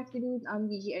 Hi, good afternoon,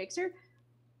 DG Eric. Sir,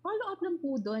 follow up lang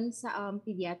po doon sa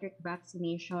pediatric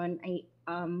vaccination.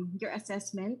 Your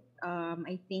assessment,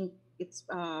 I think it's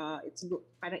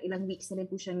parang ilang weeks na rin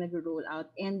po siyang nag-roll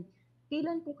out. And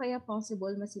kailan po kaya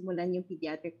possible masimulan yung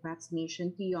pediatric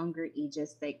vaccination to younger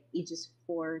ages, like ages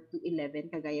 4 to 11,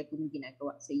 kagaya po ng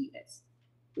ginagawa sa US?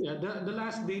 Yeah, the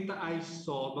last data I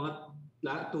saw,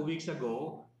 mga 2 weeks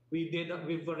ago, we've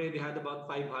already had about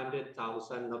 500,000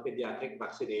 pediatric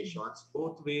vaccinations,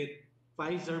 both with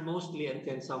Pfizer mostly and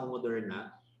some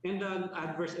Moderna. And the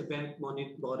adverse event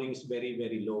monitoring is very,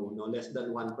 very low, no, less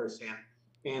than 1%.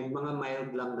 And mga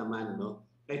mild lang naman, no.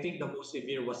 I think the most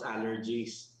severe was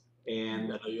allergies. And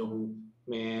yung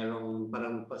merong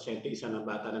parang pasyente, isa na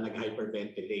bata na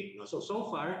nag-hyperventilate, no.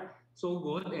 So far, so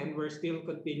good, and we're still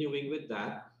continuing with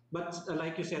that. But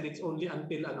like you said, it's only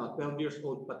until 12 years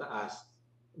old pataas.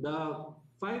 The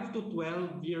 5 to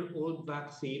 12-year-old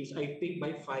vaccines, I think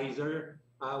by Pfizer,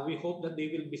 we hope that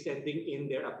they will be sending in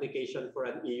their application for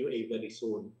an EUA very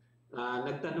soon.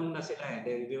 Nagtanong na sila,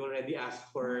 they already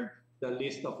asked for the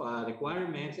list of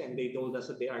requirements, and they told us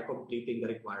that they are completing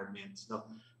the requirements. No?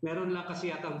 Meron lang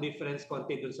kasi atang difference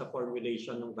konti dun sa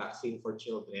formulation ng vaccine for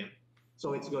children.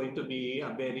 So it's going to be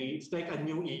it's like a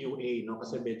new EUA, no?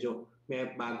 Kasi medyo may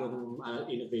bagong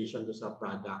innovation do sa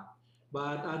product.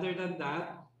 But other than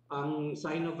that, ang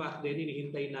Sinovac din,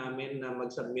 hinihintay namin na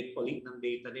mag-submit ulit ng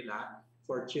data nila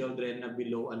for children na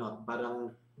below,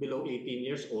 parang below 18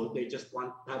 years old. They just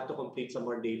have to complete some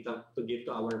more data to give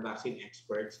to our vaccine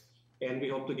experts. And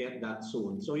we hope to get that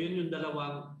soon. So yun yung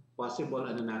dalawang possible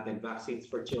vaccines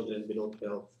for children below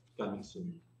 12 coming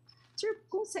soon. Sir,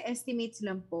 kung sa estimates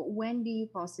lang po, when do you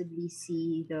possibly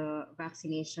see the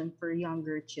vaccination for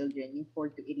younger children, yung 4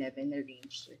 to 11 na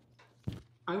range, sir?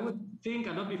 I would think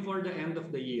before the end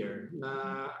of the year.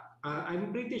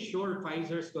 I'm pretty sure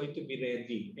Pfizer is going to be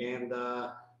ready. And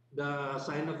the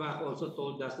Sinovac also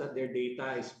told us that their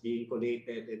data is being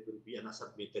collated and will be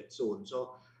submitted soon.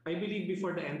 So I believe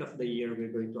before the end of the year, we're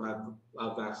going to have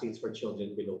vaccines for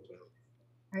children below 12.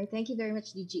 All right, thank you very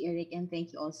much, DG Eric, and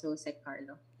thank you also, Sec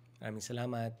Karlo. Maraming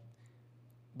salamat.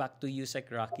 Back to you, Sec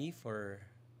Rocky, for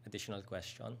additional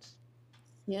questions.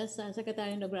 Yes,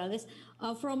 Secretary Nograles.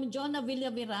 From John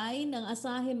Villaviray ng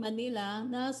Asahi, Manila,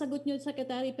 nasagot niyo,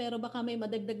 Secretary, pero baka may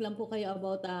madagdag lang po kayo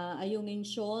about Ayungin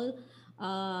Shoal.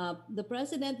 The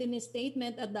President in his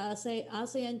statement at the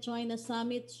ASEAN-China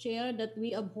Summit shared that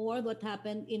we abhor what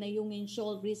happened in Ayungin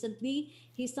Shoal recently.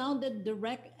 He sounded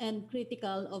direct and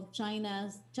critical of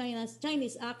Chinese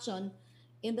action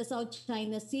in the South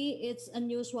China Sea. It's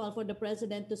unusual for the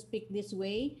President to speak this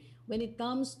way. When it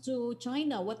comes to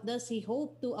China, what does he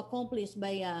hope to accomplish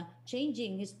by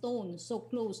changing his tone so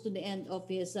close to the end of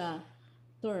his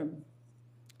term?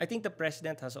 I think the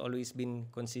President has always been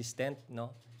consistent,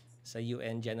 no? Sa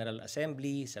UN General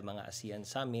Assembly, sa mga ASEAN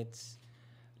summits,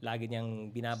 lagi niyang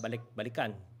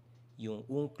binabalik-balikan yung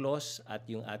UNCLOS at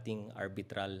yung ating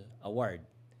arbitral award.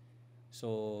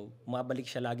 So, umabalik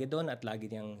siya lagi doon at lagi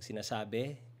niyang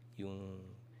sinasabi yung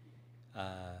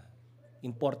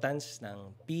importance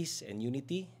ng peace and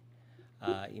unity,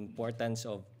 importance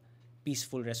of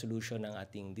peaceful resolution ng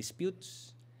ating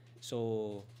disputes.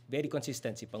 So, very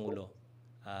consistent si Pangulo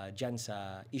dyan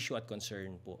sa issue at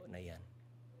concern po na yan.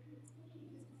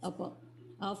 Opo.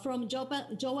 From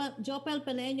Jopel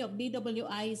Peleño of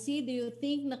DWIC, do you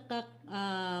think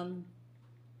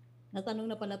natanong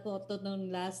na pala po ito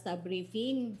nung last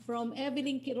briefing. From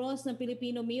Evelyn Quiroz ng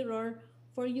Filipino Mirror,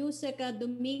 for you, Sec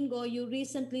Domingo, you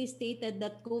recently stated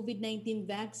that COVID-19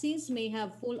 vaccines may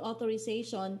have full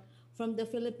authorization from the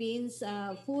Philippines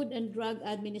Food and Drug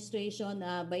Administration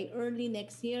by early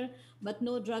next year, but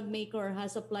no drug maker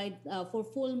has applied for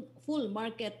full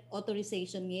market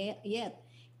authorization yet.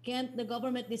 Can't the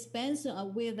government dispense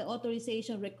with the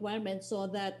authorization requirements so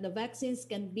that the vaccines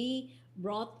can be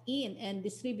brought in and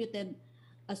distributed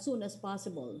as soon as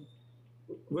possible?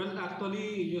 Well,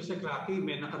 actually, Yusek Rocky,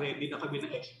 may naka-ready na kami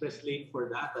ng express lane for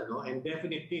that, and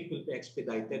definitely it will be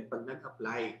expedited pag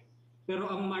nag-apply. Pero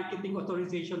ang marketing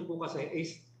authorization po kasi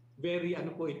is very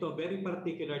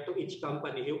particular to each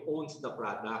company who owns the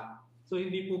product. So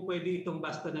hindi po pwede itong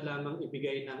basta na lamang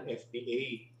ibigay ng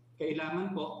FDA.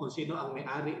 Kailangan po kung sino ang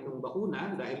may-ari ng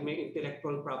bakuna, dahil may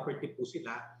intellectual property po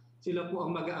sila po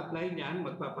ang mag-a-apply niyan,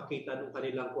 magpapakita ng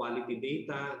kanilang quality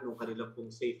data, ng kanilang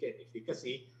pong safety and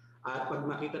efficacy. At pag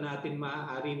makita natin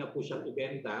maaari na po siyang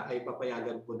ibenta, ay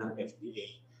papayagan po ng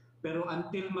FDA. Pero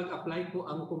until mag-apply po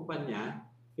ang kumpanya,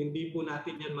 hindi po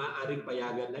natin yan maaaring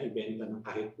payagan na ibenta ng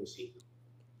kahit po sino.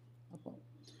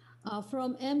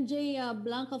 From MJ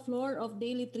Blancaflor of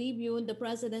Daily Tribune, the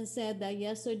president said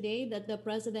yesterday that the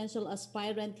presidential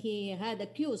aspirant he had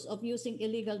accused of using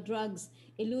illegal drugs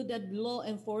eluded law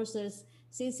enforcers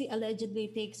since he allegedly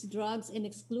takes drugs in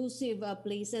exclusive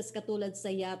places katulad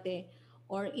sa yate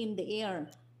or in the air.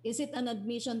 Is it an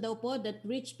admission daw po that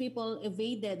rich people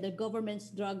evaded the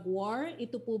government's drug war?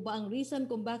 Ito po ba ang reason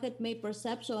kung bakit may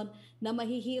perception na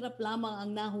mahihirap lamang ang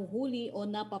nahuhuli o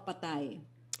napapatay?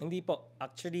 Hindi po.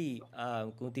 Actually,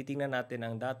 kung titingnan natin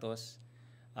ang datos,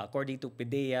 according to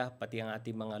PDEA, pati ang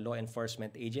ating mga law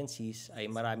enforcement agencies, ay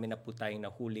marami na po tayong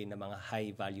nahuli na mga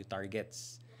high-value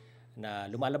targets na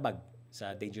lumalabag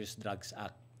sa Dangerous Drugs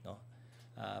Act. No?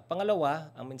 Pangalawa,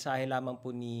 ang mensahe lamang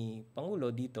po ni Pangulo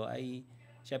dito ay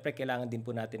siyempre kailangan din po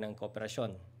natin ng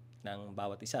kooperasyon ng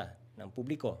bawat isa, ng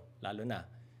publiko, lalo na.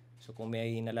 So kung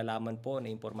may nalalaman po na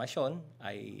impormasyon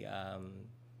ay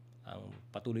ang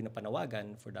patuloy na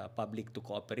panawagan for the public to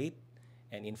cooperate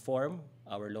and inform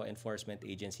our law enforcement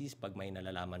agencies pag may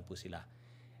nalalaman po sila.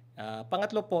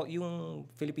 Pangatlo po, yung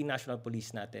Philippine National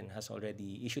Police natin has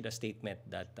already issued a statement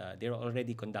that they're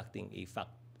already conducting a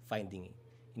fact-finding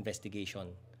investigation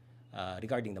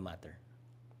regarding the matter.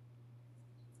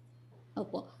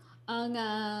 Opo. Ang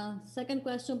second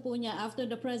question po niya, after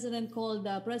the president called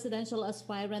the presidential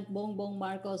aspirant Bongbong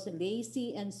Marcos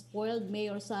lazy and spoiled,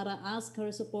 Mayor Sara asked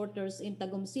her supporters in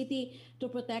Tagum City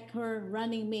to protect her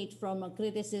running mate from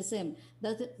criticism.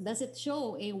 Does it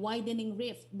show a widening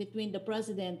rift between the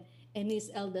president and his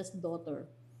eldest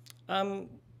daughter?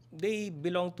 They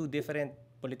belong to different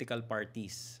political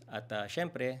parties. At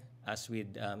syempre, as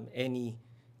with any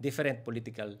different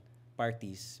political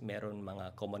parties, meron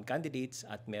mga common candidates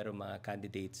at meron mga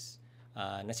candidates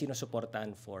na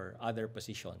sinusuportahan for other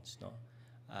positions, no?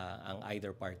 Ang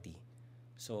either party.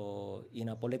 So,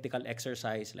 in a political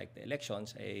exercise like the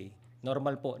elections, ay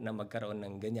normal po na magkaroon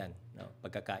ng ganyan, no?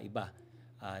 Pagkakaiba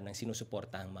ng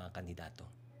sinusuportahang mga kandidato.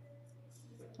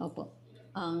 Opo.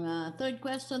 Ang third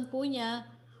question po niya,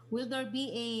 will there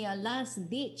be a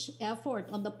last-ditch effort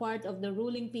on the part of the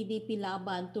ruling PDP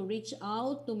Laban to reach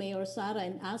out to Mayor Sara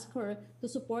and ask her to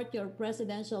support your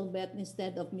presidential bet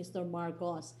instead of Mr.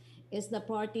 Marcos? Is the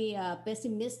party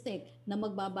pessimistic na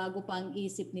magbabago pa ang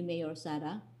isip ni Mayor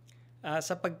Sara?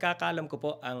 Sa pagkakaalam ko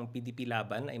po, ang PDP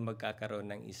Laban ay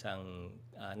magkakaroon ng isang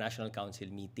National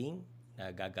Council meeting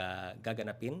na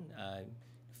gaganapin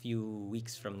few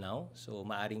weeks from now. So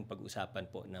maaring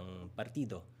pag-usapan po ng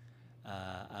partido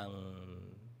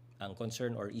ang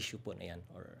concern or issue po na yan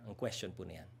or ang question po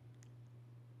na yan.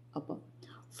 Opo.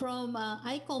 From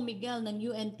Aiko Miguel ng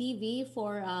UNTV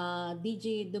for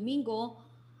DJ Domingo,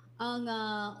 ang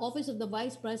Office of the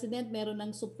Vice President meron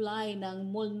ng supply ng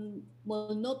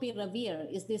molnupiravir.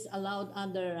 Is this allowed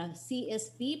under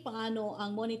CSP? Paano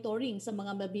ang monitoring sa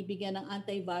mga mabibigyan ng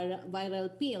antiviral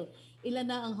pill?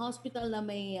 Ilan na ang hospital na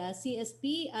may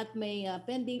CSP at may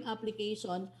pending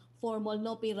application for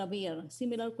molnupiravir?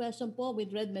 Similar question po with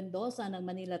Red Mendoza ng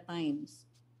Manila Times.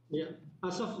 Yeah.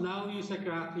 As of now, yung sa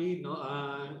Kraki, no,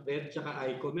 Red tsaka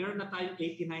Aiko, meron na tayong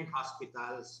 89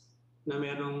 hospitals na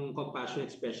merong compassionate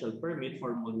special permit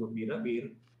for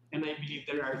molnupiravir. And I believe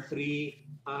there are 3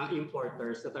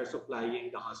 importers that are supplying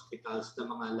the hospitals na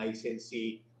mga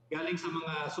licensee galing sa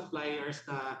mga suppliers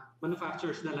na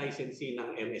manufacturers na licensee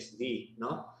ng MSD,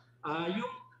 no?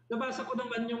 Yung nabasa ko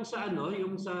naman yung sa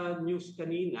news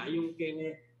kanina, yung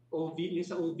kay yung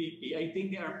sa OVP, I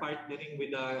think they are partnering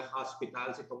with the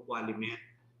hospitals, itong Qualimed.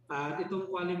 At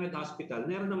itong Qualimed Hospital,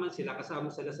 meron naman sila,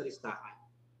 kasama sila sa listahan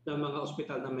ng mga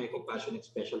ospital na may compassionate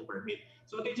special permit.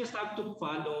 So they just have to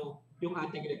follow yung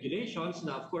ating regulations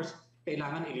na of course,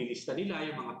 kailangan ililista nila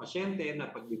yung mga pasyente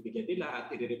na pagbibigyan nila at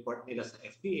i-report nila sa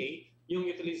FDA yung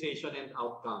utilization and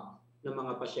outcome ng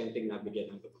mga pasyenteng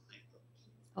nabigyan ng gamot na ito.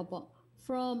 Opo.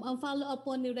 From ang follow-up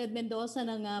po ni Red Mendoza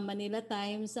ng Manila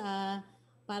Times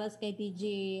para kay DJ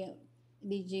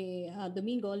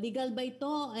Domingo, legal ba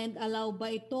ito and allow ba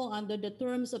ito under the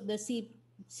terms of the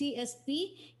CSP?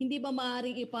 Hindi ba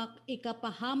maaaring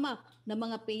ikapahamak ng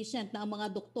mga patient na ang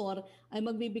mga doktor ay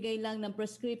magbibigay lang ng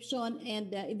prescription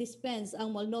and i-dispense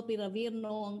ang molnupiravir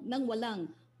nang walang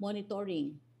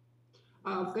monitoring?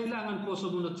 Kailangan po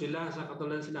sumunod sila sa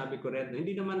katulad sinabi ko rin.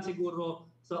 Hindi naman siguro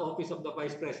sa Office of the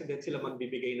Vice President sila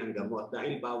magbibigay ng gamot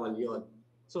dahil bawal yon.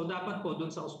 So dapat po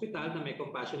doon sa ospital na may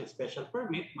compassionate special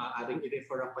permit, maaaring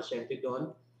i-refer ang pasyente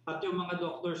doon at yung mga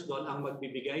doctors doon ang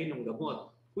magbibigay ng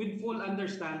gamot. With full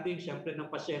understanding, syempre, ng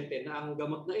pasyente na ang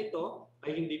gamot na ito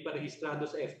ay hindi pa rehistrado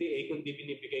sa FDA kundi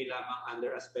binibigay lamang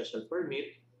under a special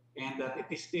permit, and that it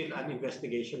is still an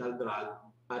investigational drug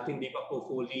at hindi pa po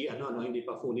fully hindi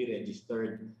pa fully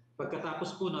registered.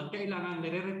 Pagkatapos po noon, kailangan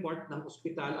nire-report ng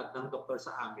ospital at ng doktor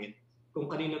sa amin kung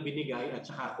kanino binigay at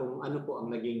saka kung ano po ang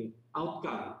naging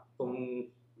outcome, kung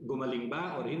gumaling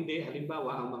ba or hindi,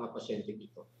 halimbawa ang mga pasyente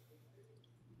ito.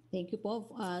 Thank you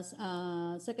po.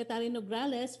 Secretary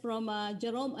Nograles, from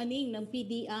Jerome Aning ng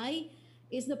PDI,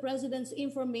 is the President's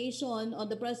information on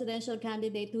the presidential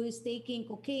candidate who is taking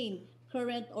cocaine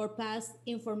current or past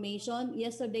information?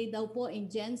 Yesterday daw po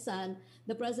in Jensen,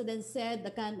 the President said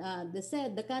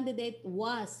the candidate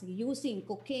was using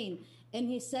cocaine.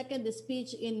 In his second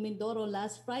speech in Mindoro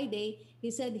last Friday, he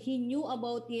said he knew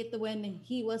about it when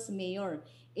he was mayor.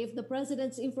 If the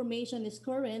President's information is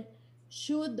current,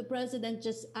 should the President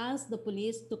just ask the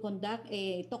police to conduct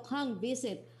a tokhang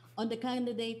visit on the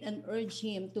candidate and urge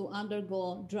him to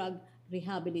undergo drug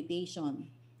rehabilitation?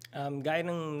 Gaya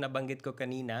ng nabanggit ko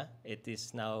kanina, it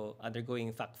is now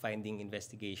undergoing fact-finding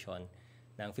investigation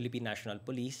ng Philippine National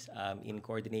Police in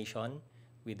coordination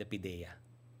with the PIDEA.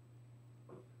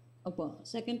 Opo.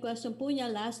 Second question po niya,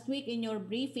 last week in your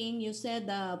briefing, you said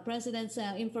the President's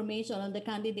information on the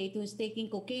candidate who is taking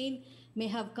cocaine may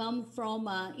have come from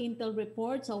intel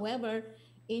reports. However,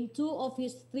 in 2 of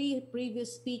his 3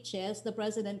 previous speeches, the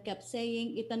President kept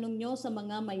saying, itanong nyo sa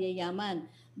mga mayayaman.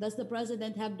 Does the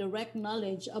President have direct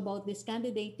knowledge about this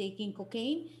candidate taking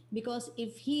cocaine? Because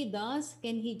if he does,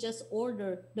 can he just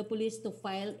order the police to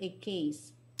file a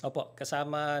case? Opo,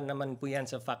 kasama naman po yan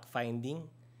sa fact-finding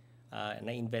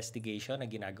na investigation na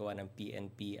ginagawa ng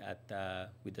PNP at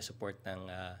with the support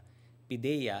ng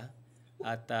PIDEA.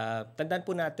 At tandaan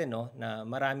po natin na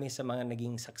marami sa mga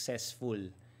naging successful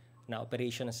na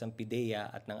operations ng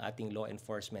PIDEA at ng ating law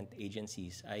enforcement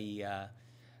agencies ay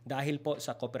dahil po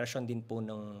sa kooperasyon din po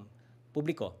ng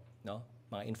publiko,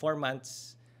 mga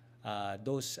informants,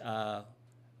 those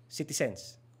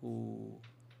citizens who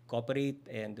cooperate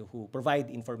and who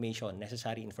provide information,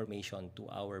 necessary information to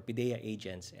our PIDEA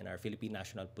agents and our Philippine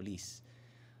National Police.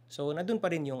 So nandun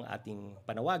pa rin yung ating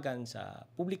panawagan sa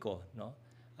publiko,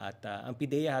 at ang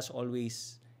PIDEA has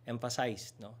always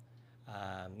emphasized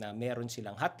na meron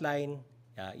silang hotline,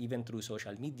 even through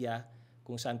social media,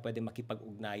 kung saan pwede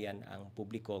makipag-ugnayan ang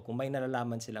publiko kung may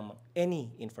nalalaman silang any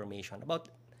information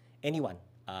about anyone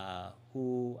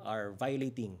who are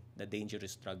violating the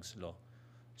dangerous drugs law.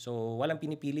 So walang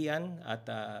pinipilian at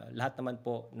lahat naman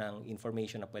po ng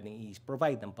information na pwedeng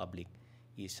i-provide ng public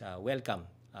is welcome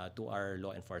to our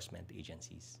law enforcement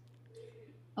agencies.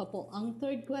 Opo, ang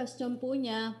third question po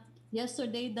niya,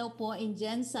 yesterday daw po in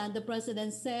Jensen, the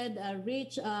President said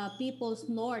rich people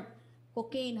snort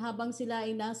cocaine habang sila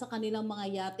ay nasa kanilang mga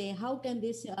yate. How can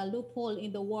this loophole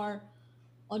in the war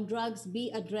on drugs be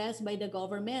addressed by the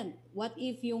government? What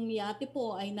if yung yate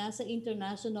po ay nasa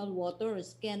international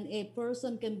waters? Can a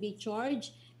person be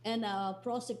charged and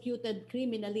prosecuted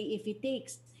criminally if he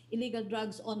takes illegal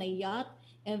drugs on a yacht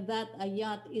and that a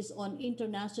yacht is on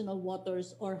international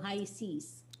waters or high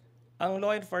seas? Ang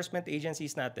law enforcement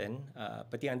agencies natin,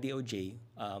 pati ang DOJ,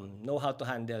 know how to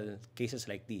handle cases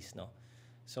like this,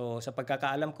 So sa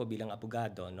pagkakaalam ko bilang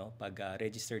abogado, pag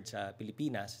registered sa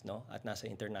Pilipinas, at nasa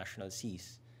international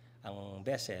seas ang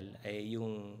vessel, ay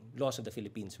yung laws of the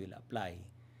Philippines will apply.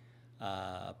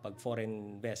 Pag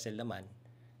foreign vessel naman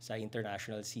sa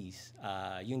international seas,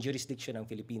 yung jurisdiction ng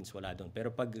Philippines wala doon. Pero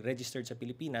pag registered sa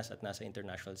Pilipinas at nasa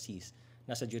international seas,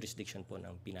 nasa jurisdiction po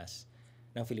ng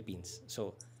Philippines.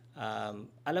 So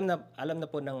alam na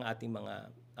po ng ating mga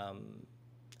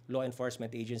law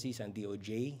enforcement agencies and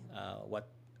DOJ what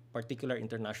particular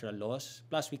international laws.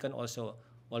 Plus, we can also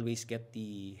always get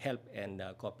the help and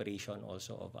cooperation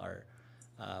also of our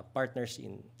partners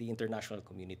in the international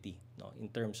community,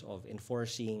 in terms of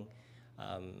enforcing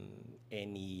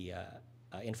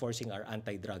enforcing our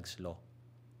anti-drugs law.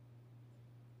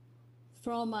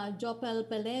 From Jopel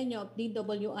Peleño of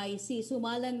DWIC,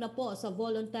 sumalang na po sa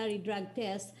voluntary drug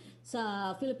test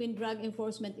sa Philippine Drug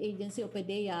Enforcement Agency o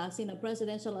PIDEA sina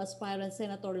Presidential Aspirant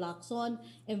Senator Lacson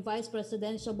and Vice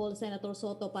Presidential Senator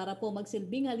Soto para po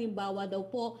magsilbing halimbawa daw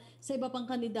po sa iba pang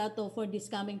kandidato for this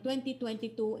coming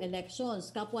 2022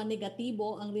 elections. Kapwa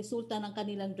negatibo ang resulta ng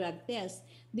kanilang drug test.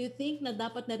 Do you think na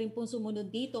dapat na rin pong sumunod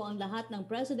dito ang lahat ng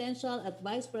presidential at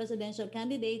vice presidential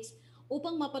candidates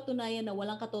upang mapatunayan na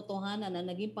walang katotohanan na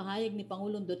naging pahayag ni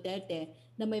Pangulong Duterte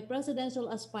na may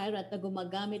presidential aspirant na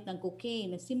gumagamit ng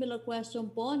cocaine? Similar question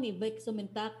po ni Vic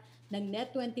Sumintak ng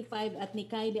Net25 at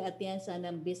ni Kylie Atienza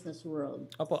ng Business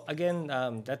World. Opo, again,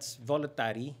 that's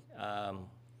voluntary.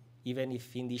 even if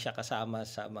hindi siya kasama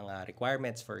sa mga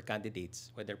requirements for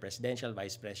candidates, whether presidential,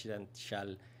 vice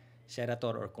presidential,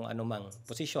 senator, or kung anumang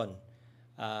posisyon,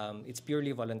 it's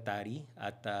purely voluntary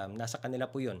at nasa kanila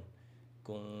po yun.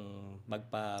 Kung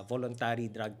magpa-voluntary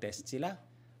drug test sila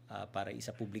para isa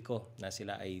publiko na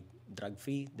sila ay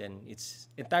drug-free, then it's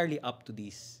entirely up to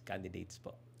these candidates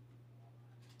po.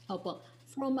 Opo.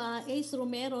 From Ace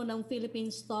Romero ng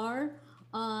Philippine Star,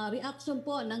 reaction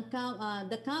po ng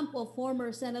the camp of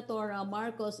former Senator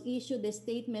Marcos issued a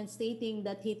statement stating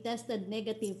that he tested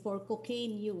negative for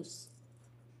cocaine use.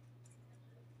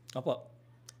 Opo.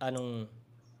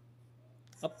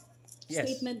 Yes.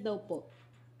 Statement daw po.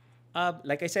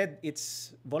 Like I said,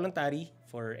 it's voluntary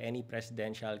for any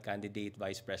presidential candidate,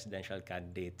 vice presidential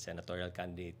candidate, senatorial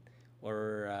candidate,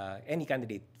 or any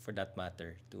candidate for that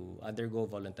matter to undergo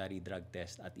voluntary drug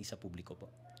test at isa publiko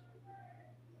po.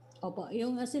 Opo,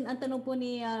 yung ang tanong po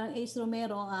ni Ace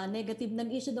Romero, negative,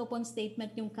 nag-issue daw po ang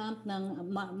statement yung camp ng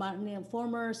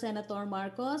former Senator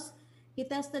Marcos. He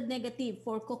tested negative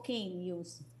for cocaine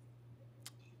use.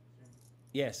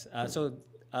 Yes.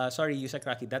 Sorry, Yusek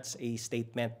Rocky, that's a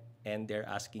statement and they're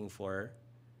asking for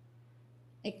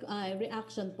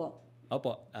reaction po.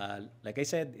 Opo. Like I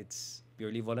said, it's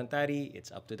purely voluntary.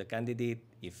 It's up to the candidate.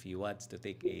 If he wants to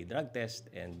take a drug test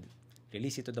and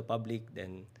release it to the public,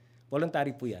 then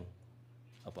voluntary po yan.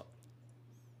 Opo.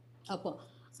 Opo.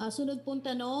 Sunod pong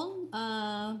tanong,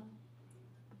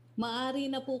 maari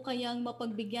na po kayang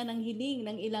mapagbigyan ng hiling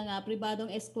ng ilang pribadong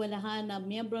eskwelahan na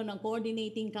miyembro ng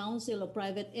Coordinating Council of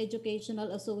Private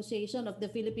Educational Association of the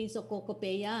Philippines o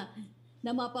COCOPEA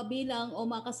na mapabilang o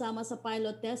makasama sa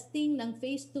pilot testing ng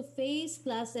face-to-face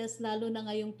classes lalo na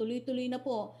ngayong tuloy-tuloy na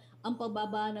po ang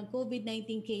pagbaba ng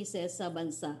COVID-19 cases sa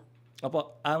bansa.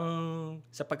 Opo,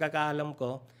 sa pagkakaalam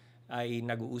ko ay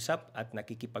nag-uusap at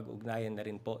nakikipag-ugnayan na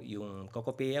rin po yung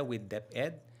COCOPEA with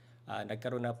DepEd.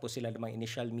 Nagkaroon na po sila ng mga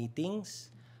initial meetings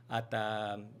at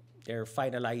they're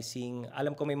finalizing.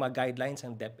 Alam ko may mga guidelines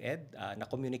ang DepEd.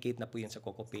 Na-communicate na po yun sa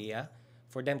COCOPEA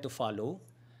for them to follow.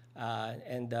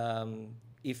 And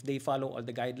if they follow all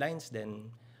the guidelines,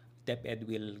 then DepEd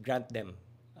will grant them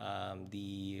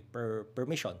the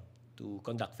permission to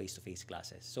conduct face-to-face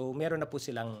classes. So meron na po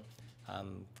silang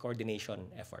coordination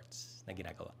efforts na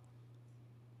ginagawa.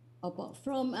 Opo.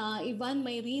 From Ivan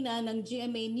Mayrina ng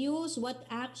GMA News, what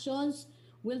actions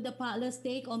will the palace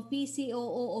take on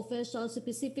PCOO officials,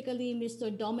 specifically Mr.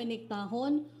 Dominic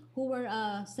Tahon, who were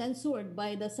censured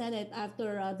by the Senate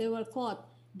after they were caught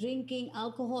drinking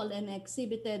alcohol and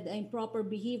exhibited improper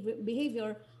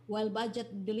behavior while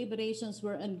budget deliberations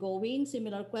were ongoing?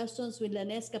 Similar questions with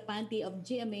Lanes Capanti of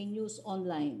GMA News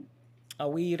Online.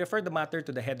 We refer the matter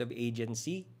to the head of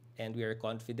agency, and we are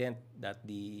confident that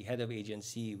the head of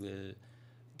agency will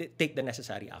take the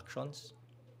necessary actions.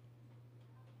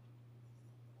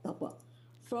 Opo.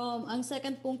 From ang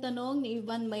second pong tanong ni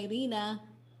Ivan Mayrina,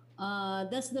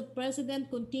 does the President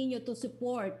continue to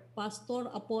support Pastor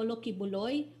Apollo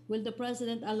Kibuloy? Will the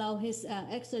President allow his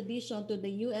extradition to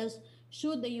the U.S.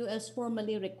 should the U.S.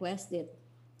 formally request it?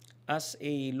 As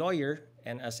a lawyer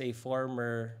and as a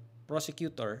former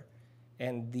prosecutor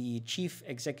and the chief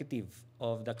executive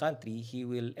of the country, he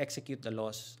will execute the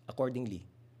laws accordingly.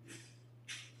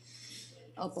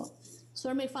 Opo.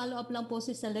 Sir, may follow-up lang po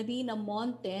si Salarina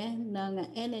Monte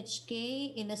ng NHK.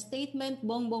 In a statement,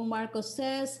 Bongbong Marcos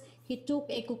says he took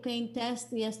a cocaine test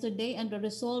yesterday and the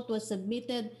result was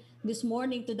submitted this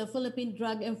morning to the Philippine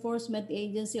Drug Enforcement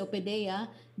Agency o PDEA,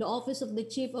 the Office of the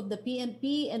Chief of the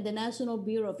PNP, and the National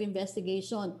Bureau of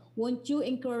Investigation. Won't you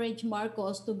encourage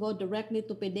Marcos to go directly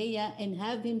to PDEA and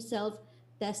have himself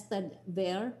tested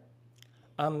there?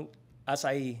 As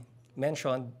I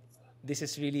mentioned, this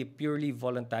is really a purely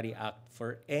voluntary act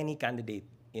for any candidate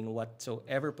in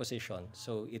whatsoever position.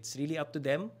 So it's really up to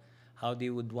them how they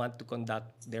would want to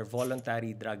conduct their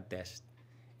voluntary drug test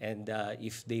and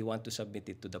if they want to submit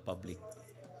it to the public.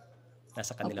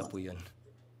 Nasa kanila po yun.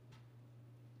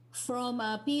 From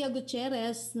Pia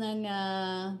Gutierrez ng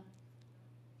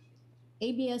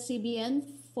ABS-CBN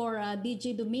for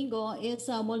DJ Domingo, is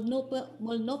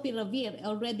Molnupiravir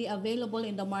already available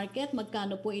in the market?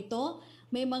 Magkano po ito?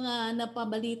 May mga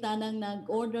napabalita ng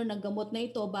nag-order ng gamot na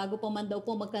ito bago pa man daw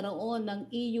po magkaroon ng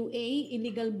EUA.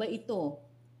 Illegal ba ito?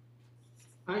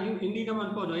 Hindi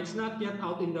naman po. No? It's not yet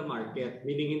out in the market.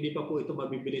 Meaning hindi pa po ito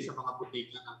mabibili sa mga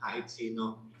butika ng kahit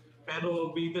sino.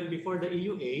 Pero even before the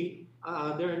EUA,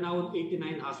 there are now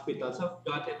 89 hospitals have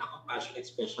gotten a compassionate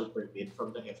special permit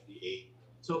from the FDA.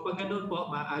 So pag ganun po,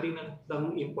 maaari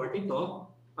nang import ito.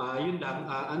 Yun lang,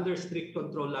 under strict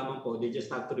control lamang po. They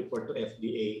just have to report to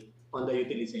FDA on the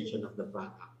utilization of the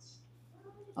products.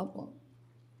 Opo.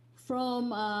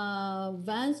 from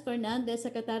Vance Fernandez,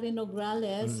 Secretary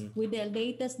Nograles, with the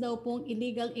latest daw pong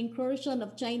illegal incursion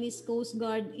of Chinese Coast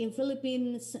Guard in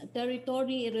Philippines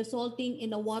territory resulting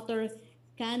in a water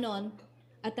cannon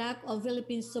attack on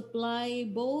Philippine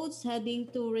supply boats heading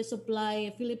to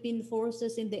resupply Philippine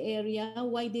forces in the area.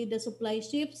 Why did the supply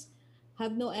ships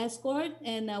have no escort,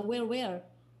 and where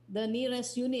the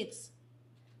nearest units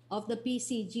of the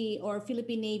PCG or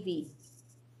Philippine Navy?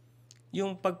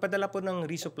 Yung pagpadala po ng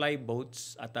resupply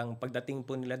boats at ang pagdating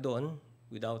po nila doon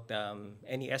without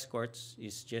any escorts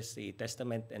is just a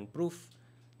testament and proof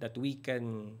that we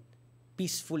can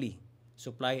peacefully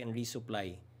supply and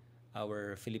resupply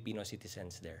our Filipino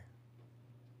citizens there.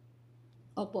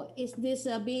 Opo, is this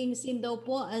being seen daw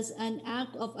po as an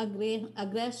act of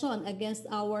aggression against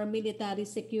our military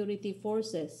security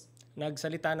forces?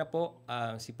 Nagsalita na po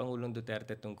si Pangulong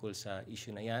Duterte tungkol sa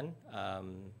issue na yan,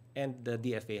 and the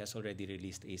DFA has already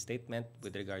released a statement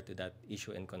with regard to that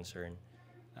issue and concern.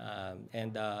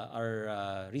 And our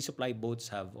resupply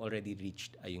boats have already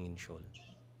reached Ayungin Shoal.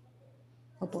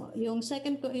 Opo, yung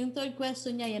third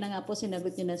question niya, yan na nga po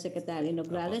sinagot niya ng Secretary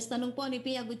Nograles. Tanong po ni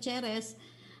Pia Gutierrez,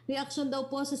 reaction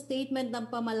daw po sa statement ng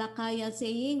Malacañang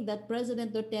saying that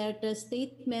President Duterte's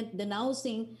statement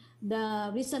denouncing the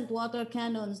recent water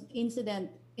cannon incident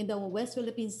in the West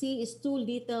Philippine Sea is too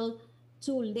little,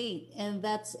 too late, and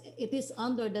that it is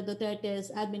under the Duterte's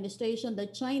administration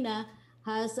that China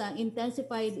has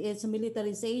intensified its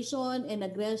militarization and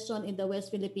aggression in the West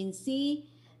Philippine Sea.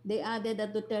 They added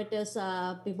that Duterte's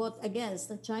pivot against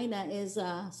China is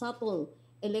subtle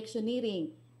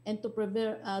electioneering and to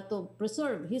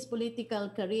preserve his political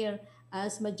career,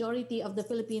 as majority of the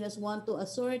Filipinos want to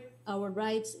assert our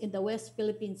rights in the West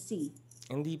Philippine Sea.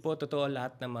 Hindi po totoo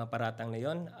lahat ng mga paratang na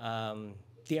yon.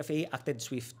 TFA acted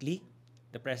swiftly.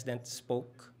 The President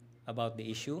spoke about the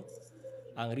issue.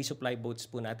 Ang resupply boats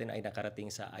po natin ay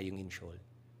nakarating sa Ayungin Shoal.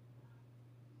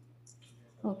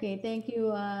 Okay, thank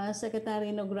you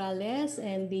Secretary Nograles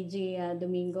and DG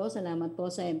Domingo. Salamat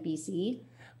po sa MPC.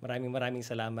 Maraming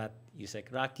salamat Yusek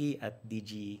Rocky at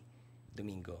DG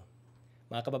Domingo.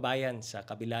 Mga kababayan, sa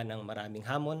kabila ng maraming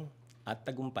hamon at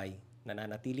tagumpay,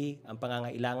 nananatili ang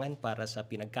pangangailangan para sa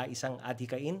pinagkaisang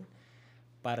adhikain,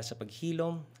 para sa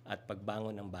paghilom at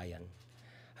pagbangon ng bayan.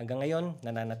 Hanggang ngayon,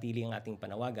 nananatili ang ating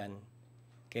panawagan,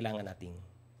 kailangan nating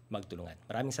magtulungan.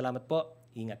 Maraming salamat po.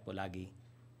 Ingat po lagi.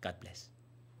 God bless.